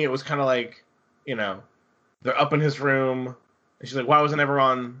least for me, it was kind of like, they're up in his room, and she's like, why was I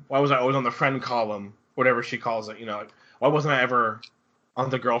always on the friend column, whatever she calls it, why wasn't I ever on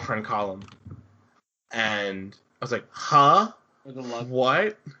the girlfriend column? And I was like, huh? Or the love.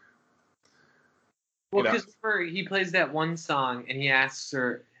 What? Well, because he plays that one song, and he asks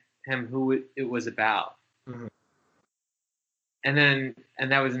him who it was about. Mm-hmm.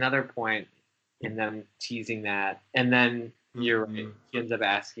 And that was another point in them teasing that. And then you're right, he ends up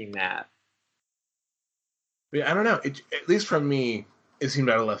asking that. Yeah, I don't know. At least for me, it seemed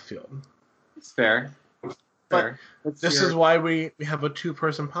out of left field. It's fair. But this is why we have a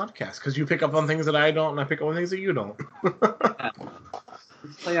two-person podcast, because you pick up on things that I don't, and I pick up on things that you don't. Yeah. We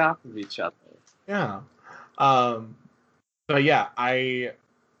play off of each other. Yeah. But yeah, I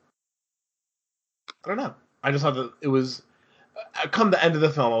don't know. I just thought that it was... Come the end of the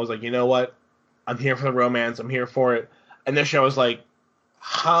film, I was like, you know what? I'm here for the romance. I'm here for it. And this show was like,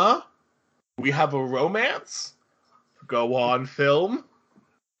 huh? We have a romance? Go on, film.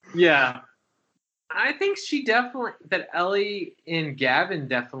 Yeah. I think that Ellie and Gavin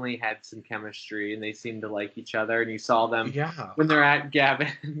definitely had some chemistry, and they seemed to like each other, and you saw them when they're at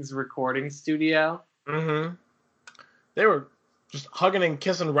Gavin's recording studio. Mm-hmm. They were just hugging and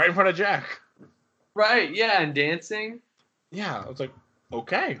kissing right in front of Jack. Right, yeah, and dancing. Yeah, I was like,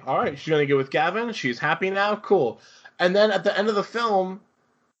 okay, all right, she's going to get with Gavin. She's happy now, cool. And then at the end of the film,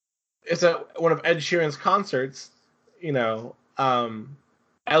 it's at one of Ed Sheeran's concerts,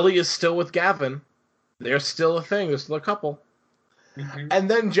 Ellie is still with Gavin. They're still a thing. They're still a couple. Mm-hmm. And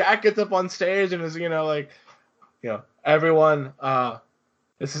then Jack gets up on stage and is, everyone,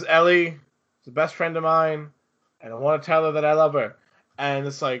 this is Ellie. She's the best friend of mine. And I want to tell her that I love her. And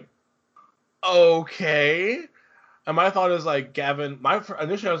it's like, okay. And my thought is like, Gavin,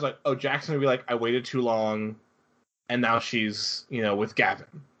 initially I was like, oh, Jack's going to be like, I waited too long. And now she's, with Gavin.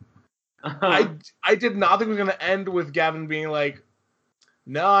 Uh-huh. I did not think it was going to end with Gavin being like,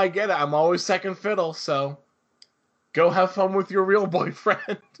 no, I get it. I'm always second fiddle, so go have fun with your real boyfriend.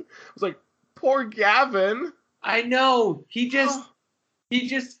 I was like, poor Gavin. I know. He just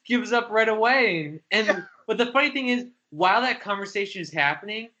gives up right away. And but the funny thing is, while that conversation is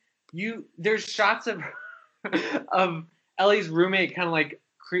happening, there's shots of Ellie's roommate kind of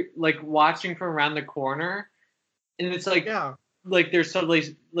like watching from around the corner, and it's like like they're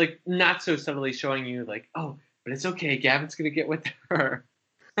subtly, like not so subtly showing you like, oh, but it's okay, Gavin's gonna get with her.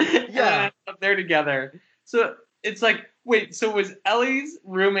 Yeah, up there together. So it's like, wait, so was Ellie's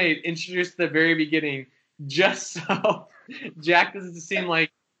roommate introduced at the very beginning just so Jack doesn't seem like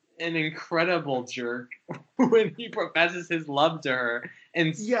an incredible jerk when he professes his love to her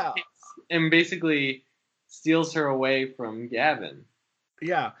and basically steals her away from Gavin?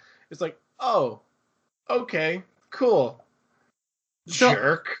 Yeah, it's like, oh, okay, cool. So,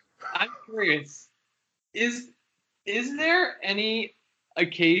 jerk. I'm curious, is there any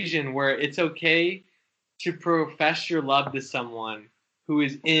occasion where it's okay to profess your love to someone who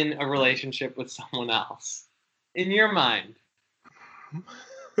is in a relationship with someone else, in your mind?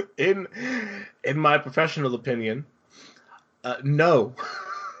 In my professional opinion, No.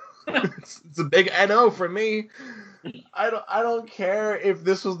 It's a big NO for me. I don't care if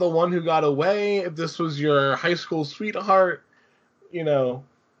this was the one who got away, if this was your high school sweetheart, you know,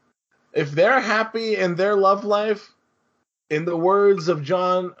 if they're happy in their love life, in the words of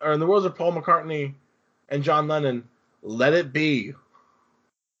Paul McCartney and John Lennon, let it be.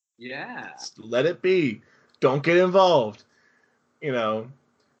 Yeah. Let it be. Don't get involved. You know,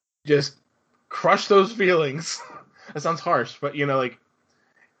 just crush those feelings. That sounds harsh, but you know, like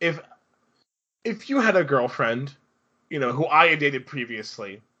if you had a girlfriend, you know, who I had dated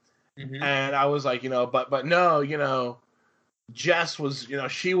previously, and I was like, you know, but no, you know, Jess was, you know,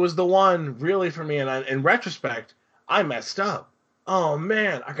 she was the one really for me, and in retrospect, I messed up. Oh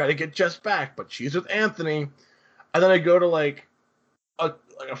man, I gotta get Jess back, but she's with Anthony, and then I go to like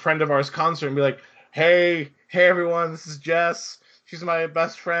a friend of ours concert and be like, hey everyone, this is Jess. She's my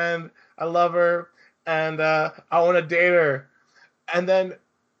best friend. I love her, and I want to date her. And then,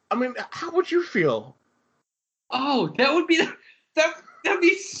 I mean, how would you feel? Oh, that'd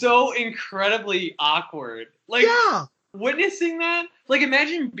be so incredibly awkward. Like, yeah, witnessing that. Like,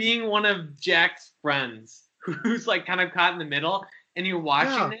 imagine being one of Jack's friends who's like kind of caught in the middle, and you're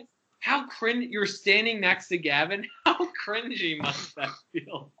watching this. How cringe! You're standing next to Gavin. How cringy must that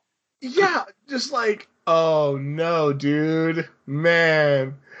feel? Yeah, just like, oh no, dude,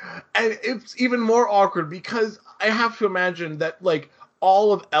 man. And it's even more awkward because I have to imagine that like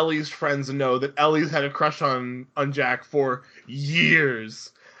all of Ellie's friends know that Ellie's had a crush on Jack for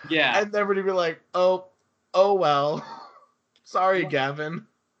years. Yeah. And then to be like, oh well. Sorry, Gavin.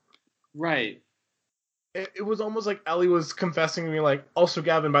 Right. It was almost like Ellie was confessing to me like, also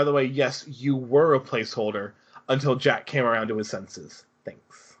Gavin, by the way, yes, you were a placeholder until Jack came around to his senses.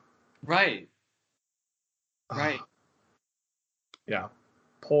 Thanks. Right. Right. Yeah.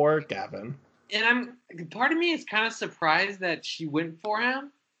 Poor Gavin. And part of me is kind of surprised that she went for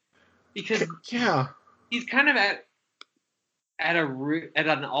him because he's kind of at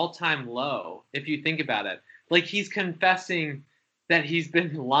an all-time low if you think about it. Like he's confessing that he's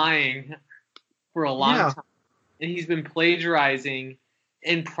been lying for a long time, and he's been plagiarizing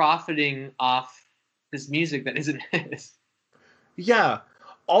and profiting off this music that isn't his. Yeah.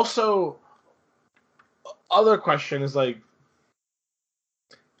 Also, other question is like,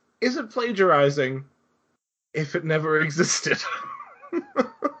 is it plagiarizing if it never existed?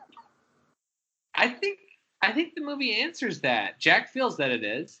 I think the movie answers that. Jack feels that it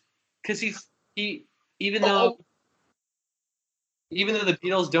is because even though the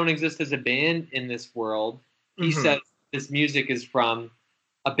Beatles don't exist as a band in this world, he says this music is from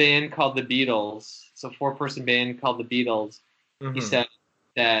a band called the Beatles. It's a 4-person band called the Beatles. He said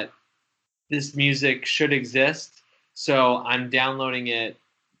that this music should exist, so I'm downloading it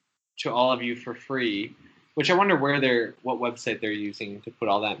to all of you for free. Which I wonder what website they're using to put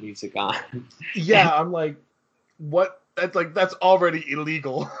all that music on. Yeah, I'm like, what? That's already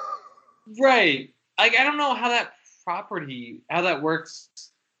illegal. Right. Like I don't know how that works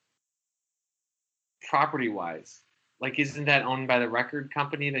property wise. Like isn't that owned by the record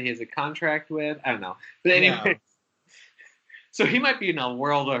company that he has a contract with? I don't know. But anyway. So he might be in a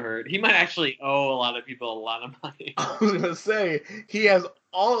world of hurt. He might actually owe a lot of people a lot of money. I was gonna say he has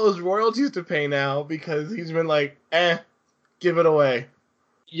all those royalties to pay now because he's been like, give it away.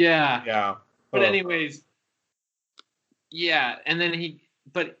 Yeah. Yeah. But anyways, yeah, and then he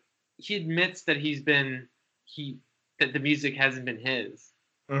admits that that the music hasn't been his.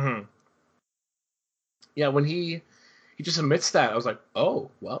 Mm-hmm. Yeah, when he just admits that, I was like,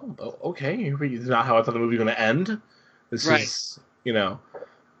 oh, well, okay. This is not how I thought the movie was going to end. This is, you know,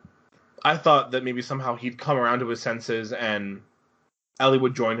 I thought that maybe somehow he'd come around to his senses and Ellie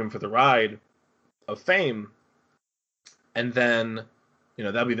would join him for the ride of fame. And then, you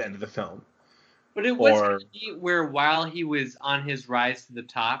know, that'd be the end of the film. But it was funny where while he was on his rise to the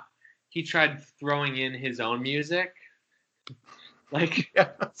top, he tried throwing in his own music. Like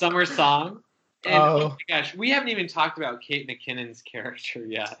Summer Song. And oh my gosh, we haven't even talked about Kate McKinnon's character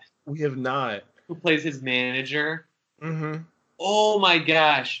yet. We have not. Who plays his manager. Mm-hmm. Oh my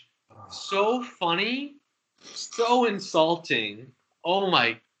gosh. So funny. So insulting. Oh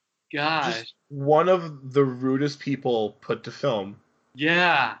my gosh. Just one of the rudest people put to film.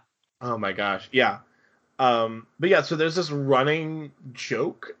 Yeah. Oh my gosh. Yeah. But yeah, so there's this running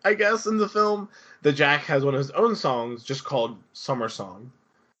joke, I guess, in the film that Jack has one of his own songs just called Summer Song.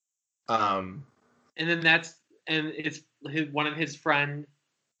 And then it's one of his friend.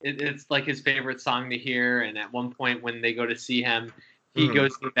 It's like his favorite song to hear. And at one point when they go to see him, he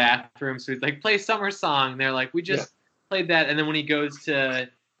goes to the bathroom. So he's like, play Summer Song. And they're like, we just played that. And then when he goes to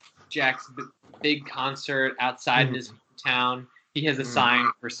Jack's big concert outside in his town. He has a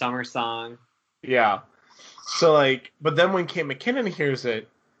sign for Summer Song. Yeah. So, like, but then when Kate McKinnon hears it,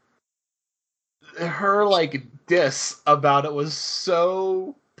 her, like, diss about it was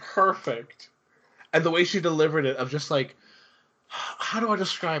so perfect. And the way she delivered it, of just, like, how do I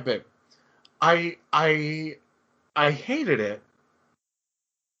describe it? I hated it.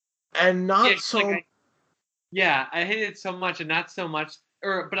 And not so... Like, I hate it so much, and not so much...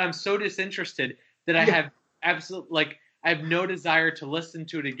 but I'm so disinterested that I have I have no desire to listen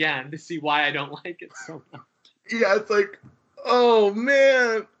to it again to see why I don't like it so much. Yeah, it's like, oh,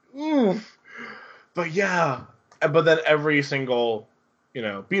 man. Oof. But yeah, but then every single,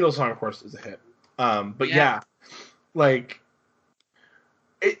 Beatles song, of course, is a hit. But yeah, like,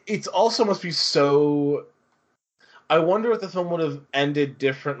 it's also must be so... I wonder if the film would have ended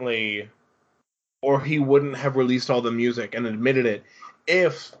differently, or he wouldn't have released all the music and admitted it,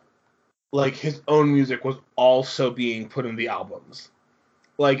 if, like, his own music was also being put in the albums.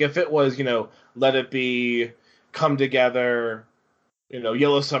 Like, if it was, Let It Be, Come Together,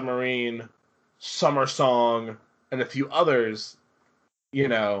 Yellow Submarine, Summer Song, and a few others,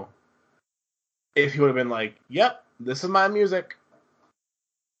 if he would have been like, yep, this is my music.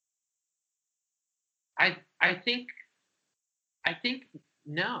 I think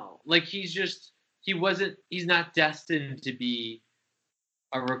no. Like, he's not destined to be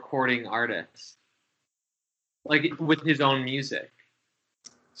a recording artist. Like, with his own music.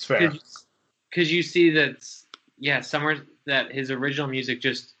 It's fair. Because you see that, that his original music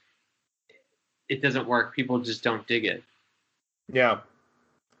just, it doesn't work. People just don't dig it. Yeah.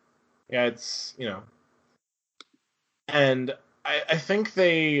 Yeah, it's, and I think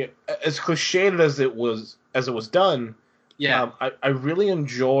they, as cliched as it was done, I really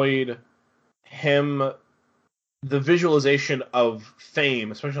enjoyed him, the visualization of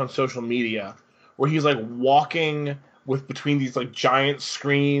Fame, especially on social media, where he's like walking between these like giant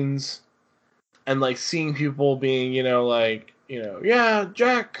screens, and like seeing people being, yeah,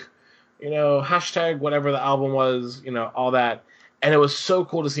 Jack, hashtag whatever the album was, all that. And it was so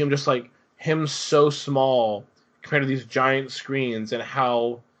cool to see him just like, him so small compared to these giant screens, and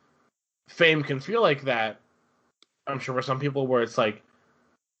how Fame can feel like that. I'm sure for some people, where it's like,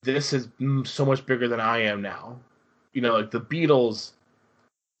 this is so much bigger than I am now. Like the Beatles,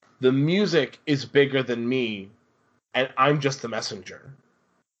 the music is bigger than me, and I'm just the messenger.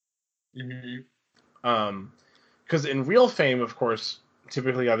 Mm-hmm. Because in real Fame, of course,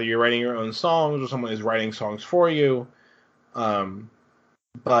 typically either you're writing your own songs or someone is writing songs for you.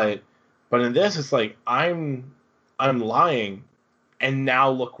 But in this, it's like, I'm lying, and now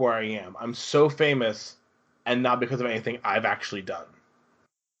look where I am. I'm so famous, and not because of anything I've actually done.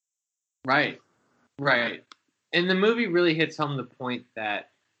 Right. And the movie really hits home the point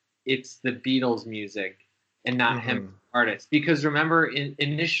that it's the Beatles' music and not him, artist. Because remember,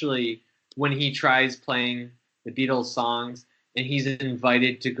 initially, when he tries playing the Beatles songs, and he's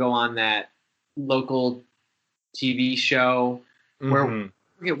invited to go on that local TV show, where,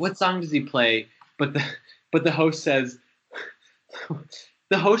 forget what song does he play, but the host says,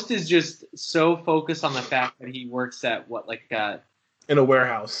 the host is just so focused on the fact that he works at in a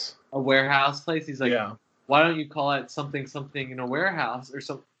warehouse. A warehouse place. He's like, why don't you call it something in a warehouse or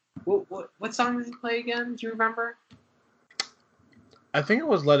something? What song did he play again? Do you remember? I think it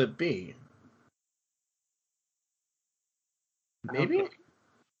was Let It Be. Maybe?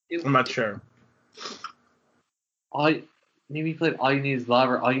 I'm not sure. Maybe he played All You Need Is Love,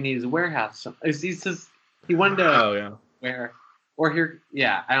 or All You Need Is a Warehouse. He says he wanted to I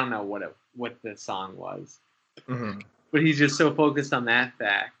don't know what the song was. But he's just so focused on that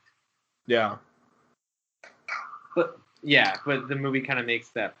fact. Yeah. But the movie kind of makes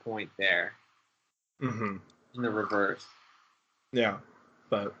that point there. In the reverse. Yeah.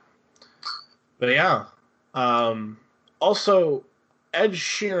 But yeah. Also, Ed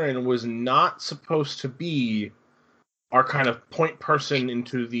Sheeran was not supposed to be our kind of point person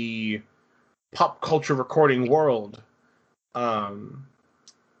into the pop culture recording world. And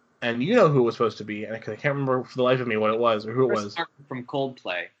you know who it was supposed to be, and I can't remember for the life of me what it was or who it was. From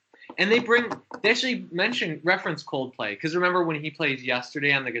Coldplay. And they actually reference Coldplay, because remember when he plays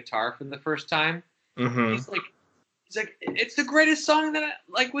Yesterday on the guitar for the first time? He's like, it's the greatest song that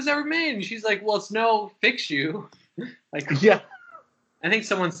was ever made. And she's like, well, it's no Fix You. Yeah. I think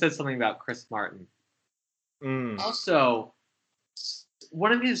someone said something about Chris Martin. Also,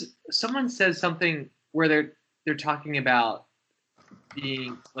 someone says something where they're talking about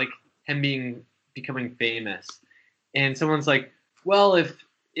being like him becoming famous, and someone's like, well, if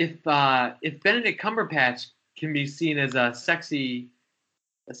Benedict Cumberbatch can be seen as a sexy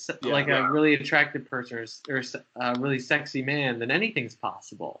like a really attractive person or a really sexy man, then anything's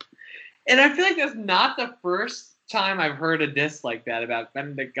possible. And I feel like that's not the first time I've heard a diss like that about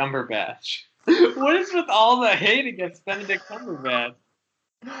Benedict Cumberbatch. What is with all the hate against Benedict Cumberbatch?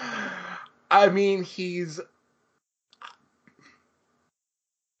 I mean, he's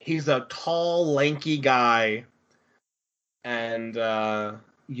a tall, lanky guy, and I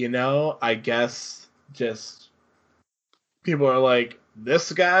guess just people are like,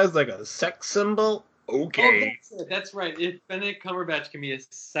 this guy's like a sex symbol. Okay. Oh, that's right. If Benedict Cumberbatch can be a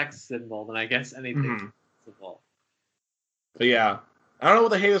sex symbol, then I guess anything's possible. But yeah, I don't know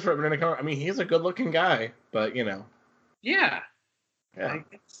what the hate is for Benedict Cumberbatch. I mean, he's a good-looking guy, but Yeah. I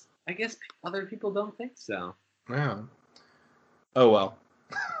guess other people don't think so. Yeah. Oh well.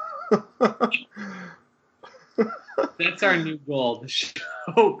 That's our new goal, to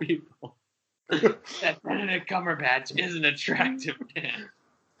show people that Benedict Cumberbatch is an attractive man.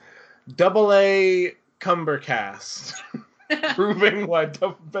 Double A Cumbercast. Proving why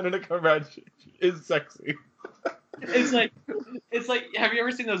Benedict Cumberbatch is sexy. It's like, have you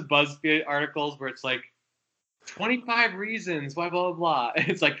ever seen those BuzzFeed articles where it's like 25 reasons why blah, blah, blah.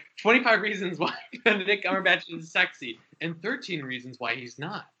 It's like 25 reasons why Benedict Cumberbatch is sexy and 13 reasons why he's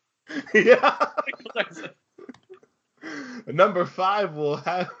not. Yeah. Number 5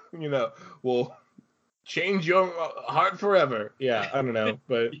 will change your heart forever. Yeah, I don't know,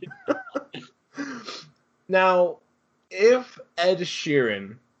 but now, if Ed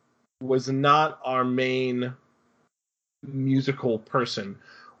Sheeran was not our main musical person,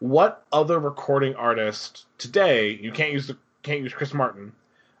 what other recording artist today? You can't use Chris Martin,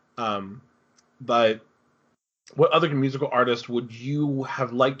 but what other musical artist would you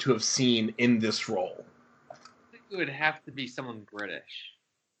have liked to have seen in this role? I think it would have to be someone British.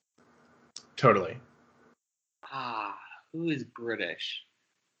 Totally. Who is British?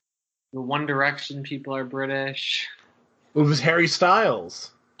 The One Direction people are British. It was Harry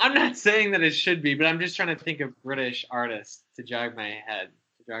Styles. I'm not saying that it should be, but I'm just trying to think of British artists to jog my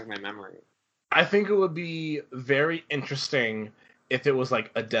memory. I think it would be very interesting if it was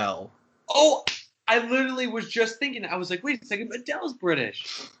like Adele. Oh, I literally was just thinking. I was like, wait a second, Adele's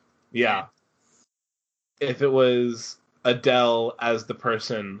British. Yeah. If it was Adele as the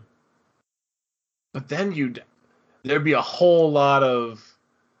person. But then there'd be a whole lot of,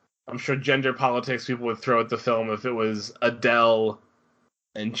 I'm sure, gender politics people would throw at the film if it was Adele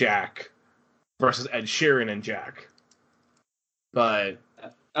and Jack versus Ed Sheeran and Jack. But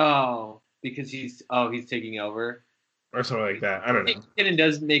because he's taking over or something like that. I don't know. McKinnon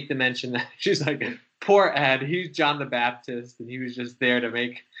does make the mention that she's like, poor Ed, he's John the Baptist, and he was just there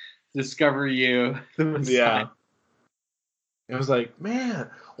to discover you. Yeah. It was like, man.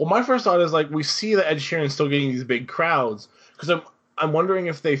 Well, my first thought is like, we see that Ed Sheeran's still getting these big crowds, because I'm wondering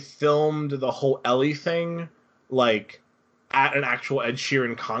if they filmed the whole Ellie thing like at an actual Ed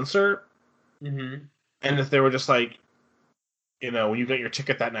Sheeran concert, and if they were just like, when you got your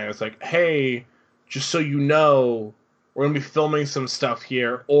ticket that night, it's like, hey, just so you know, we're gonna be filming some stuff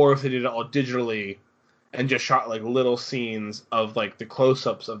here, or if they did it all digitally and just shot like little scenes of like the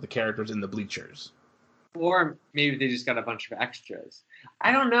close-ups of the characters in the bleachers. Or maybe they just got a bunch of extras.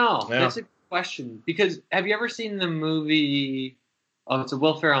 I don't know. Yeah. That's a question. Because have you ever seen the movie? Oh, it's a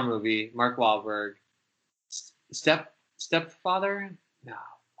Will Ferrell movie. Mark Wahlberg. Stepfather? No.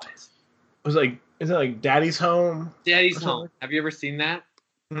 What is it? Is it like Daddy's Home? Daddy's Home. Have you ever seen that?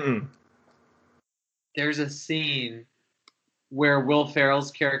 Mm-mm. There's a scene where Will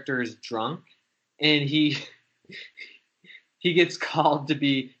Ferrell's character is drunk, and he gets called to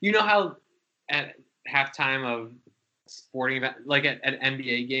be. You know how at halftime of sporting event, like at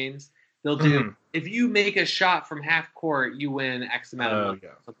NBA games, they'll do, if you make a shot from half court, you win X amount of money,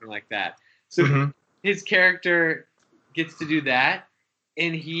 something like that. So his character gets to do that,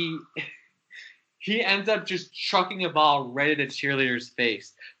 and he ends up just chucking a ball right at a cheerleader's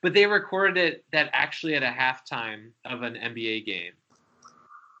face. But they recorded that actually at a halftime of an NBA game.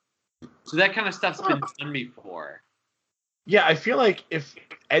 So that kind of stuff's been done before. Yeah, I feel like if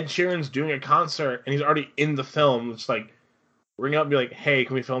Ed Sheeran's doing a concert and he's already in the film, it's like, ring up and be like, hey,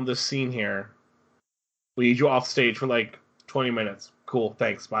 can we film this scene here? We need you off stage for like 20 minutes. Cool,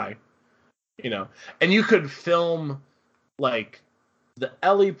 thanks, bye. And you could film like the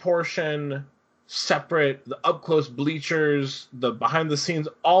Ellie portion separate, the up close bleachers, the behind the scenes,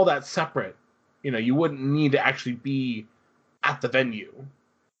 all that separate. You wouldn't need to actually be at the venue.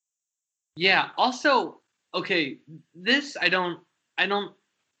 Yeah. Also, okay, this I don't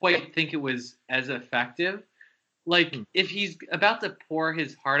quite think it was as effective. Like, if he's about to pour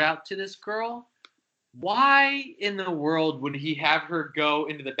his heart out to this girl, why in the world would he have her go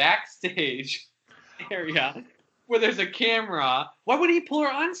into the backstage area where there's a camera? Why would he pull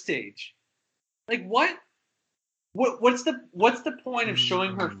her on stage? Like what? What's the point of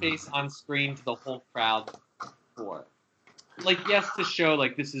showing her face on screen to the whole crowd for? Like, yes, to show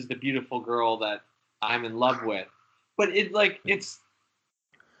like this is the beautiful girl that I'm in love with, but it's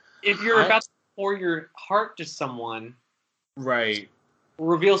if you're about to pour your heart to someone, right,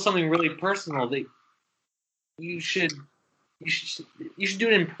 reveal something really personal, that you should do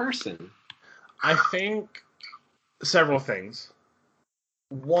it in person. I think several things.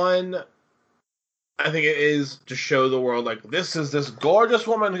 One, I think it is to show the world, like, this is this gorgeous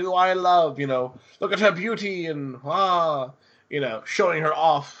woman who I love, look at her beauty and, showing her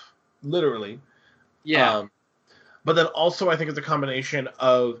off, literally. Yeah. But then also I think it's a combination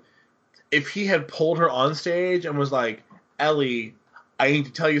of, if he had pulled her on stage and was like, Ellie, I need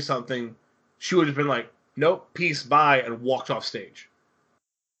to tell you something, she would have been like, nope, peace, bye, and walked off stage.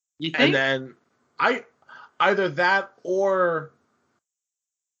 You think? And then either that, or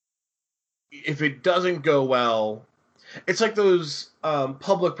if it doesn't go well, it's like those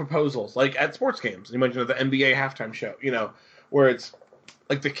public proposals, like at sports games. You mentioned the NBA halftime show, where it's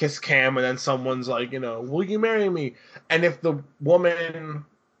like the kiss cam, and then someone's like, will you marry me? And if the woman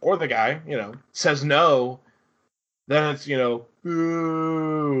or the guy, says no, then it's,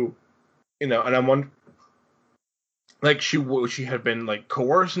 boo, and I'm wondering, like, she had been like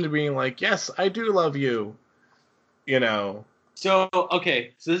coerced into being like, yes, I do love you, So,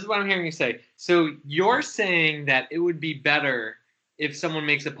 okay, so this is what I'm hearing you say. So you're saying that it would be better if someone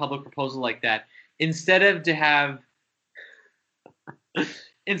makes a public proposal like that, instead of to have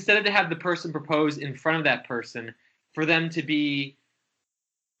the person propose in front of that person, for them to be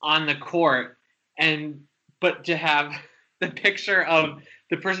on the court, but to have the picture of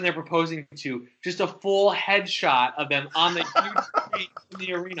the person they're proposing to, just a full headshot of them on the huge screen in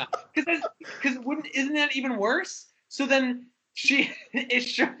the arena. Because isn't that even worse? So then he's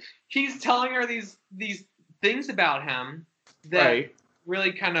telling her these things about him that right.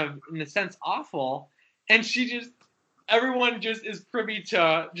 really kind of, in a sense, awful, and everyone just is privy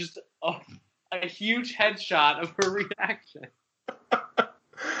to just a huge headshot of her reaction.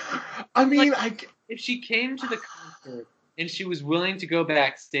 I mean, if she came to the concert and she was willing to go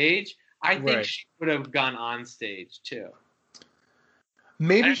backstage, I think she would have gone on stage too.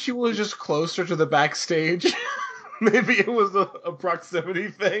 Maybe she was just closer to the backstage. Maybe it was a proximity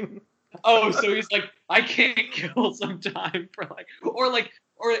thing. Oh, so he's like, I can't kill some time for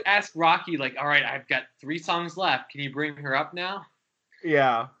or ask Rocky, like, all right, I've got 3 songs left. Can you bring her up now?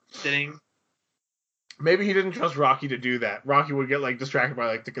 Yeah. Sitting. Maybe he didn't trust Rocky to do that. Rocky would get, like, distracted by,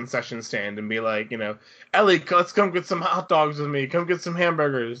 like, the concession stand and be like, Ellie, let's come get some hot dogs with me. Come get some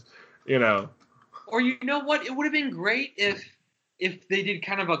hamburgers, Or you know what? It would have been great if they did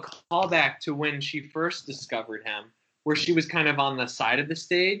kind of a callback to when she first discovered him, where she was kind of on the side of the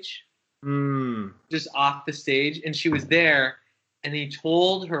stage. Just off the stage, and she was there, and he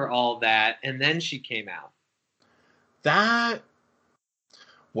told her all that, and then she came out. That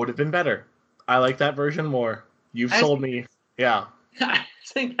would have been better. I like that version more. You've sold me. Yeah. I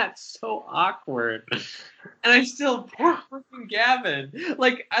think that's so awkward. And I still, poor freaking Gavin.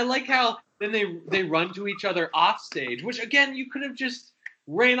 Like, I like how then they run to each other off stage, which, again, you could have just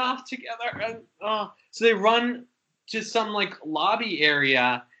ran off together. And, so they run to some, like, lobby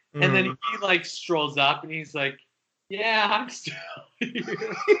area, and then he, like, strolls up, and he's like, yeah, I'm still here.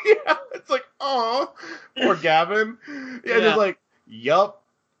 Yeah, it's like, oh, poor Gavin. Yeah, just like, yup.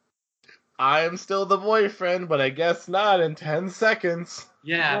 I am still the boyfriend, but I guess not in 10 seconds.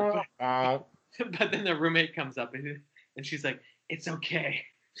 Yeah. But then the roommate comes up, and she's like, it's okay.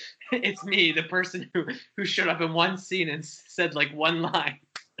 It's me, the person who showed up in one scene and said, like, one line.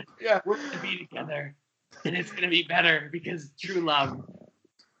 Yeah. We're going to be together, and it's going to be better because true love.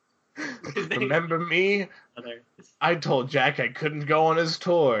 Remember me? I told Jack I couldn't go on his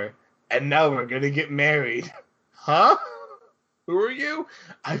tour, and now we're going to get married. Huh? Who are you?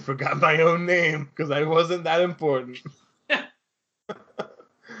 I forgot my own name because I wasn't that important.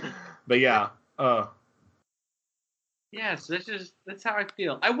 But yeah. Yeah, so that's how I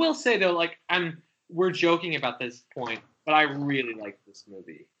feel. I will say though, like, we're joking about this point, but I really like this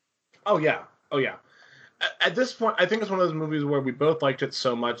movie. Oh yeah. At this point, I think it's one of those movies where we both liked it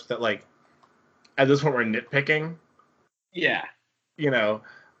so much that, like, at this point we're nitpicking. Yeah.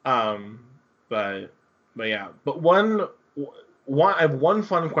 But yeah. But one, I have one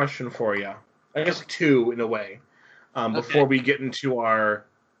fun question for you. I guess 2 in a way. Before we get into our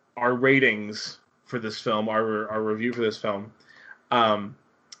ratings for this film, our review for this film.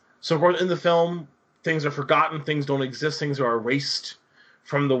 So of course in the film, things are forgotten, things don't exist, things are erased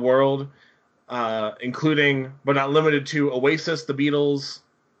from the world, including, but not limited to, Oasis, the Beatles,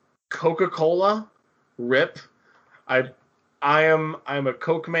 Coca-Cola, RIP. I'm a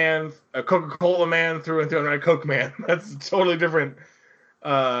Coke man, a Coca-Cola man through and through. I'm not a Coke man. That's a totally different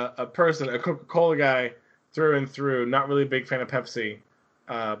a person, a Coca-Cola guy through and through. Not really a big fan of Pepsi.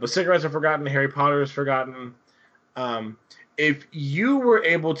 But cigarettes are forgotten. Harry Potter is forgotten. If you were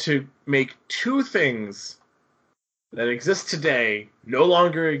able to make two things that exist today no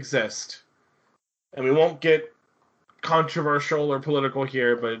longer exist, and we won't get controversial or political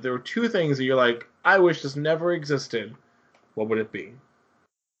here, but if there were two things that you're like, I wish this never existed, what would it be?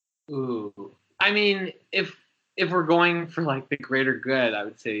 Ooh. I mean, if we're going for like the greater good, I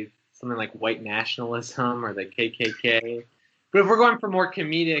would say something like white nationalism or the KKK. But if we're going for more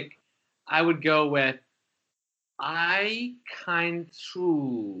comedic, I would go with I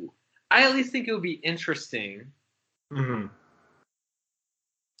at least think it would be interesting Mm-hmm.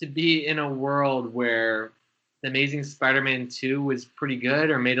 to be in a world where The Amazing Spider-Man 2 was pretty good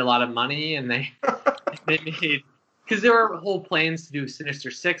or made a lot of money, and they made, because there were whole plans to do a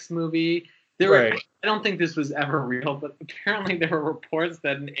Sinister Six movie. I don't think this was ever real, but apparently there were reports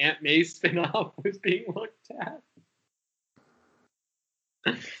that an Aunt May spin-off was being looked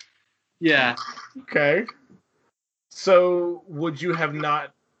at. Yeah. Okay. So would you have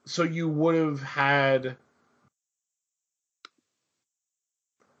not? So you would have had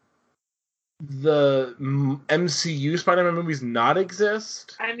the MCU Spider-Man movies not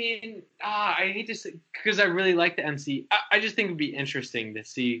exist? I mean, I hate to say, because I really like the MC. I just think it would be interesting to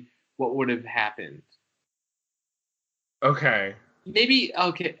see what would have happened. Okay. Maybe,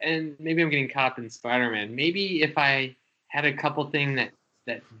 okay, and maybe I'm getting caught up in Spider-Man. Maybe if I had a couple things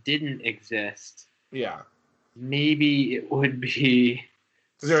that didn't exist, Yeah. maybe it would be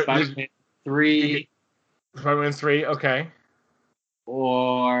Spider-Man 3. Spider-Man 3, okay.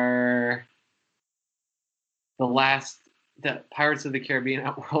 Or the Pirates of the Caribbean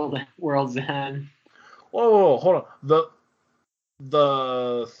at World's End. Whoa, hold on.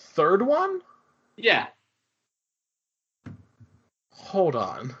 The third one? Yeah. Hold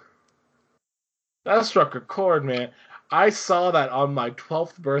on. That struck a chord, man. I saw that on my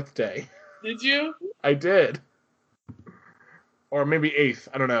 12th birthday. Did you? I did. Or maybe 8th.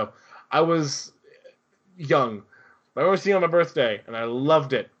 I don't know. I was young. I remember seeing it on my birthday, and I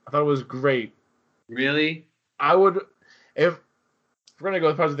loved it. I thought it was great. Really? I would, if we're going to go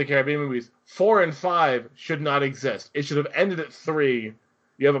with Pirates of the Caribbean movies, 4 and 5 should not exist. It should have ended at 3.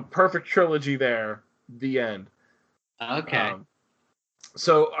 You have a perfect trilogy there. The end. Okay.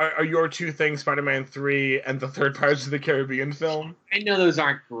 So are your two things Spider-Man 3 and the third Pirates of the Caribbean film? I know those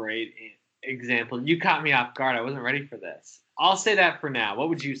aren't great examples. You caught me off guard. I wasn't ready for this. I'll say that for now. What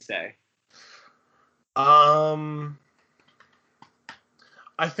would you say? I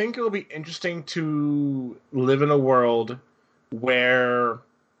think it will be interesting to live in a world where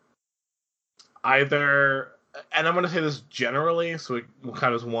either, and I'm going to say this generally, so it will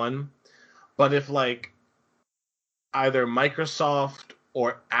count as one, but if like either Microsoft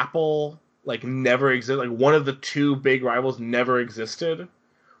or Apple like never exist, like one of the two big rivals never existed,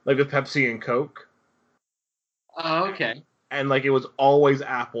 like with Pepsi and Coke. Oh, okay. And like it was always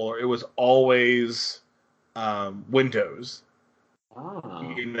Apple or it was always Windows.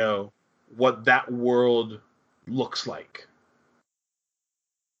 Oh. You know what that world looks like.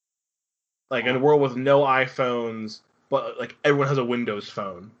 Like in a world with no iPhones, but like everyone has a Windows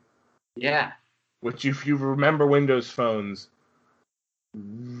phone. Yeah. Which, if you remember Windows phones,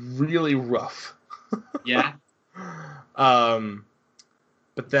 really rough. Yeah.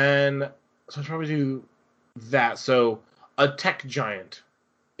 But then, so I'd probably do that. So a tech giant,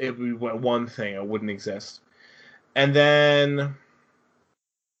 it would be one thing. It wouldn't exist. And then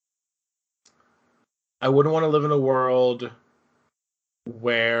I wouldn't want to live in a world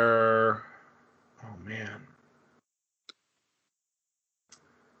where, oh man.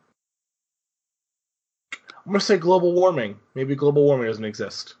 I'm going to say global warming. Maybe global warming doesn't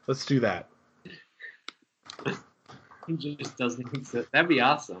exist. Let's do that. It just doesn't exist. That'd be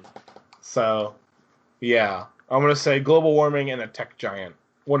awesome. So, yeah. I'm going to say global warming and a tech giant.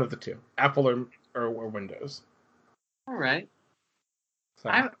 One of the two. Apple or Windows. All right.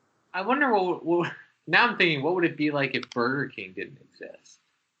 So. I wonder what... Now I'm thinking, what would it be like if Burger King didn't exist?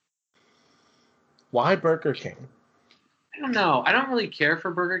 Why Burger King? I don't know. I don't really care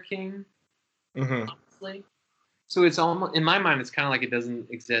for Burger King, honestly. So it's almost, in my mind, it's kind of like it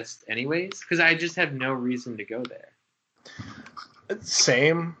doesn't exist anyways, because I just have no reason to go there.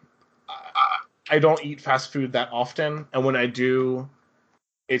 Same. I don't eat fast food that often, and when I do,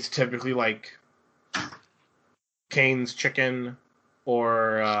 it's typically like Cane's Chicken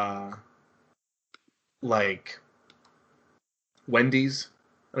or like Wendy's.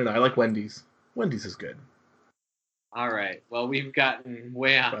 I don't know. I like Wendy's. Wendy's is good. All right. Well, we've gotten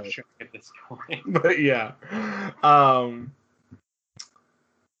way off Right. track at this point. But yeah.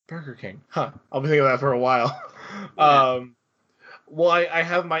 Burger King. Huh. I'll be thinking of that for a while. Yeah. Well, I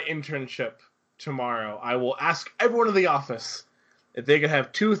have my internship tomorrow. I will ask everyone in the office if they could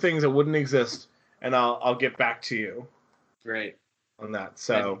have 2 things that wouldn't exist, and I'll get back to you Great. on that.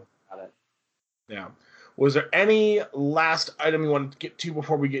 So, Got it. yeah. Was there any last item you want to get to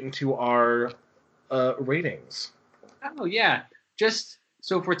before we get into our ratings? Oh, yeah. Just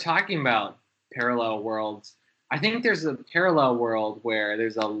so if we're talking about parallel worlds, I think there's a parallel world where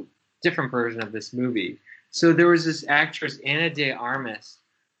there's a different version of this movie. So there was this actress, Anna de Armas,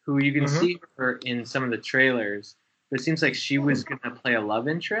 who you can see her in some of the trailers. But it seems like she was going to play a love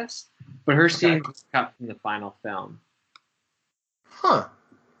interest, but her scene was cut from the final film. Huh.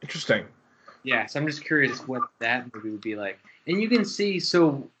 Interesting. Yeah, so I'm just curious what that movie would be like. And you can see,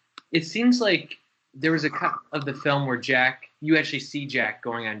 so it seems like there was a cut of the film where you actually see Jack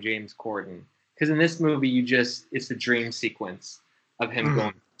going on James Corden. Because in this movie, it's the dream sequence of him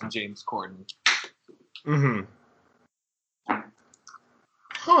going on James Corden. Mm-hmm.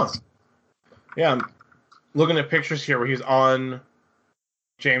 Huh. Yeah, I'm looking at pictures here where he's on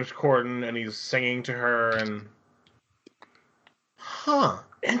James Corden and he's singing to her and... Huh.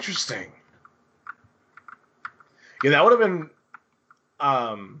 Interesting. Yeah, that would have been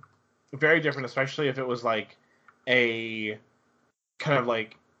very different, especially if it was like a kind of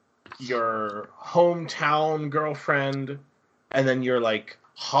like your hometown girlfriend and then your like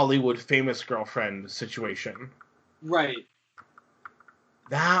Hollywood famous girlfriend situation. Right.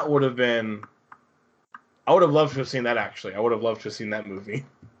 That would have been... I would have loved to have seen that, actually. I would have loved to have seen that movie.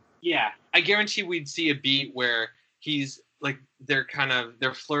 Yeah. I guarantee we'd see a beat where he's like they're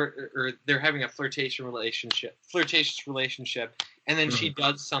having a flirtatious relationship, and then she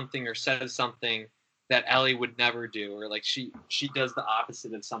does something or says something that Ellie would never do, or like she does the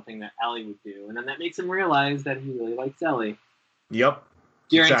opposite of something that Ellie would do, and then that makes him realize that he really likes Ellie. Yep.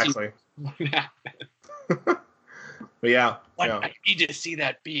 Guaranteed. Exactly. But yeah. I need to see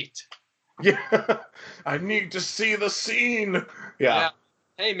that beat. Yeah. I need to see the scene. Yeah.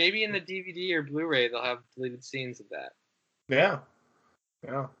 Hey, maybe in the DVD or Blu-ray they'll have deleted scenes of that. Yeah.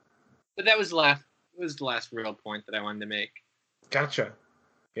 Yeah. But that was the last real point that I wanted to make. Gotcha.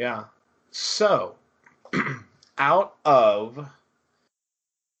 Yeah. So, out of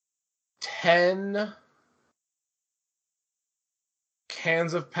 10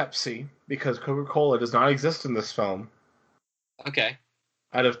 cans of Pepsi, because Coca-Cola does not exist in this film. Okay.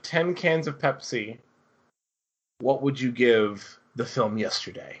 Out of 10 cans of Pepsi, what would you give the film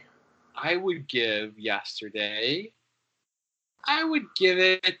Yesterday? I would give Yesterday... I would give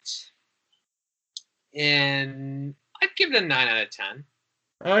it I'd give it a 9 out of 10.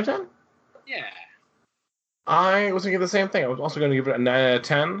 9 out of 10? Yeah. I was going to give the same thing. I was also going to give it a 9 out of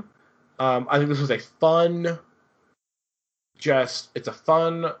 10. I think this was a fun, it's a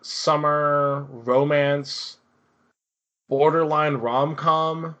fun summer romance, borderline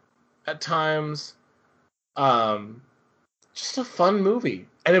rom-com at times. Just a fun movie.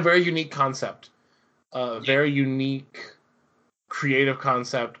 And a very unique concept. Very unique, creative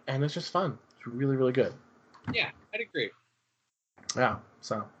concept. And it's just fun. It's really, really good. Yeah, I'd agree. Yeah,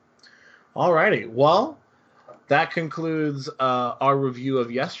 so. Alrighty. Well, that concludes our review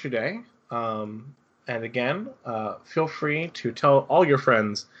of Yesterday. And again, feel free to tell all your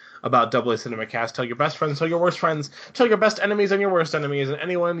friends about AA CinemaCast. Tell your best friends, tell your worst friends, tell your best enemies and your worst enemies, and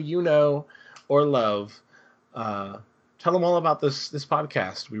anyone you know or love. Tell them all about this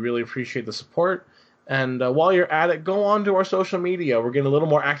podcast. We really appreciate the support. And while you're at it, go on to our social media. We're getting a little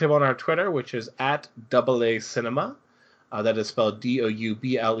more active on our Twitter, which is at AA Cinema. That is spelled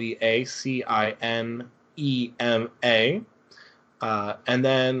DOUBLEACINEMA. And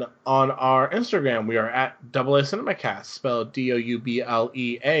then on our Instagram, we are at AA CinemaCast, spelled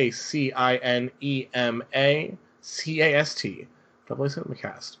DOUBLEACINEMACAST. AA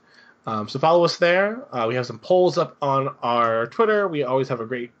CinemaCast. So follow us there. We have some polls up on our Twitter. We always have a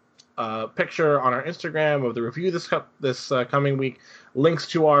great picture on our Instagram of the review this coming week. Links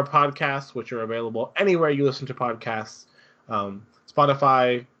to our podcasts, which are available anywhere you listen to podcasts.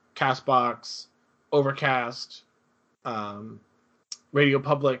 Spotify, CastBox, Overcast, Radio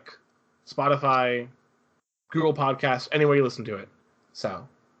Public, Spotify, Google Podcasts, anywhere you listen to it. So,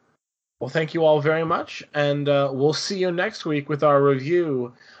 well, thank you all very much, and we'll see you next week with our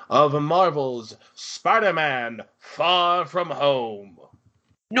review of Marvel's Spider-Man: Far From Home.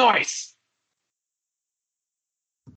 Nice!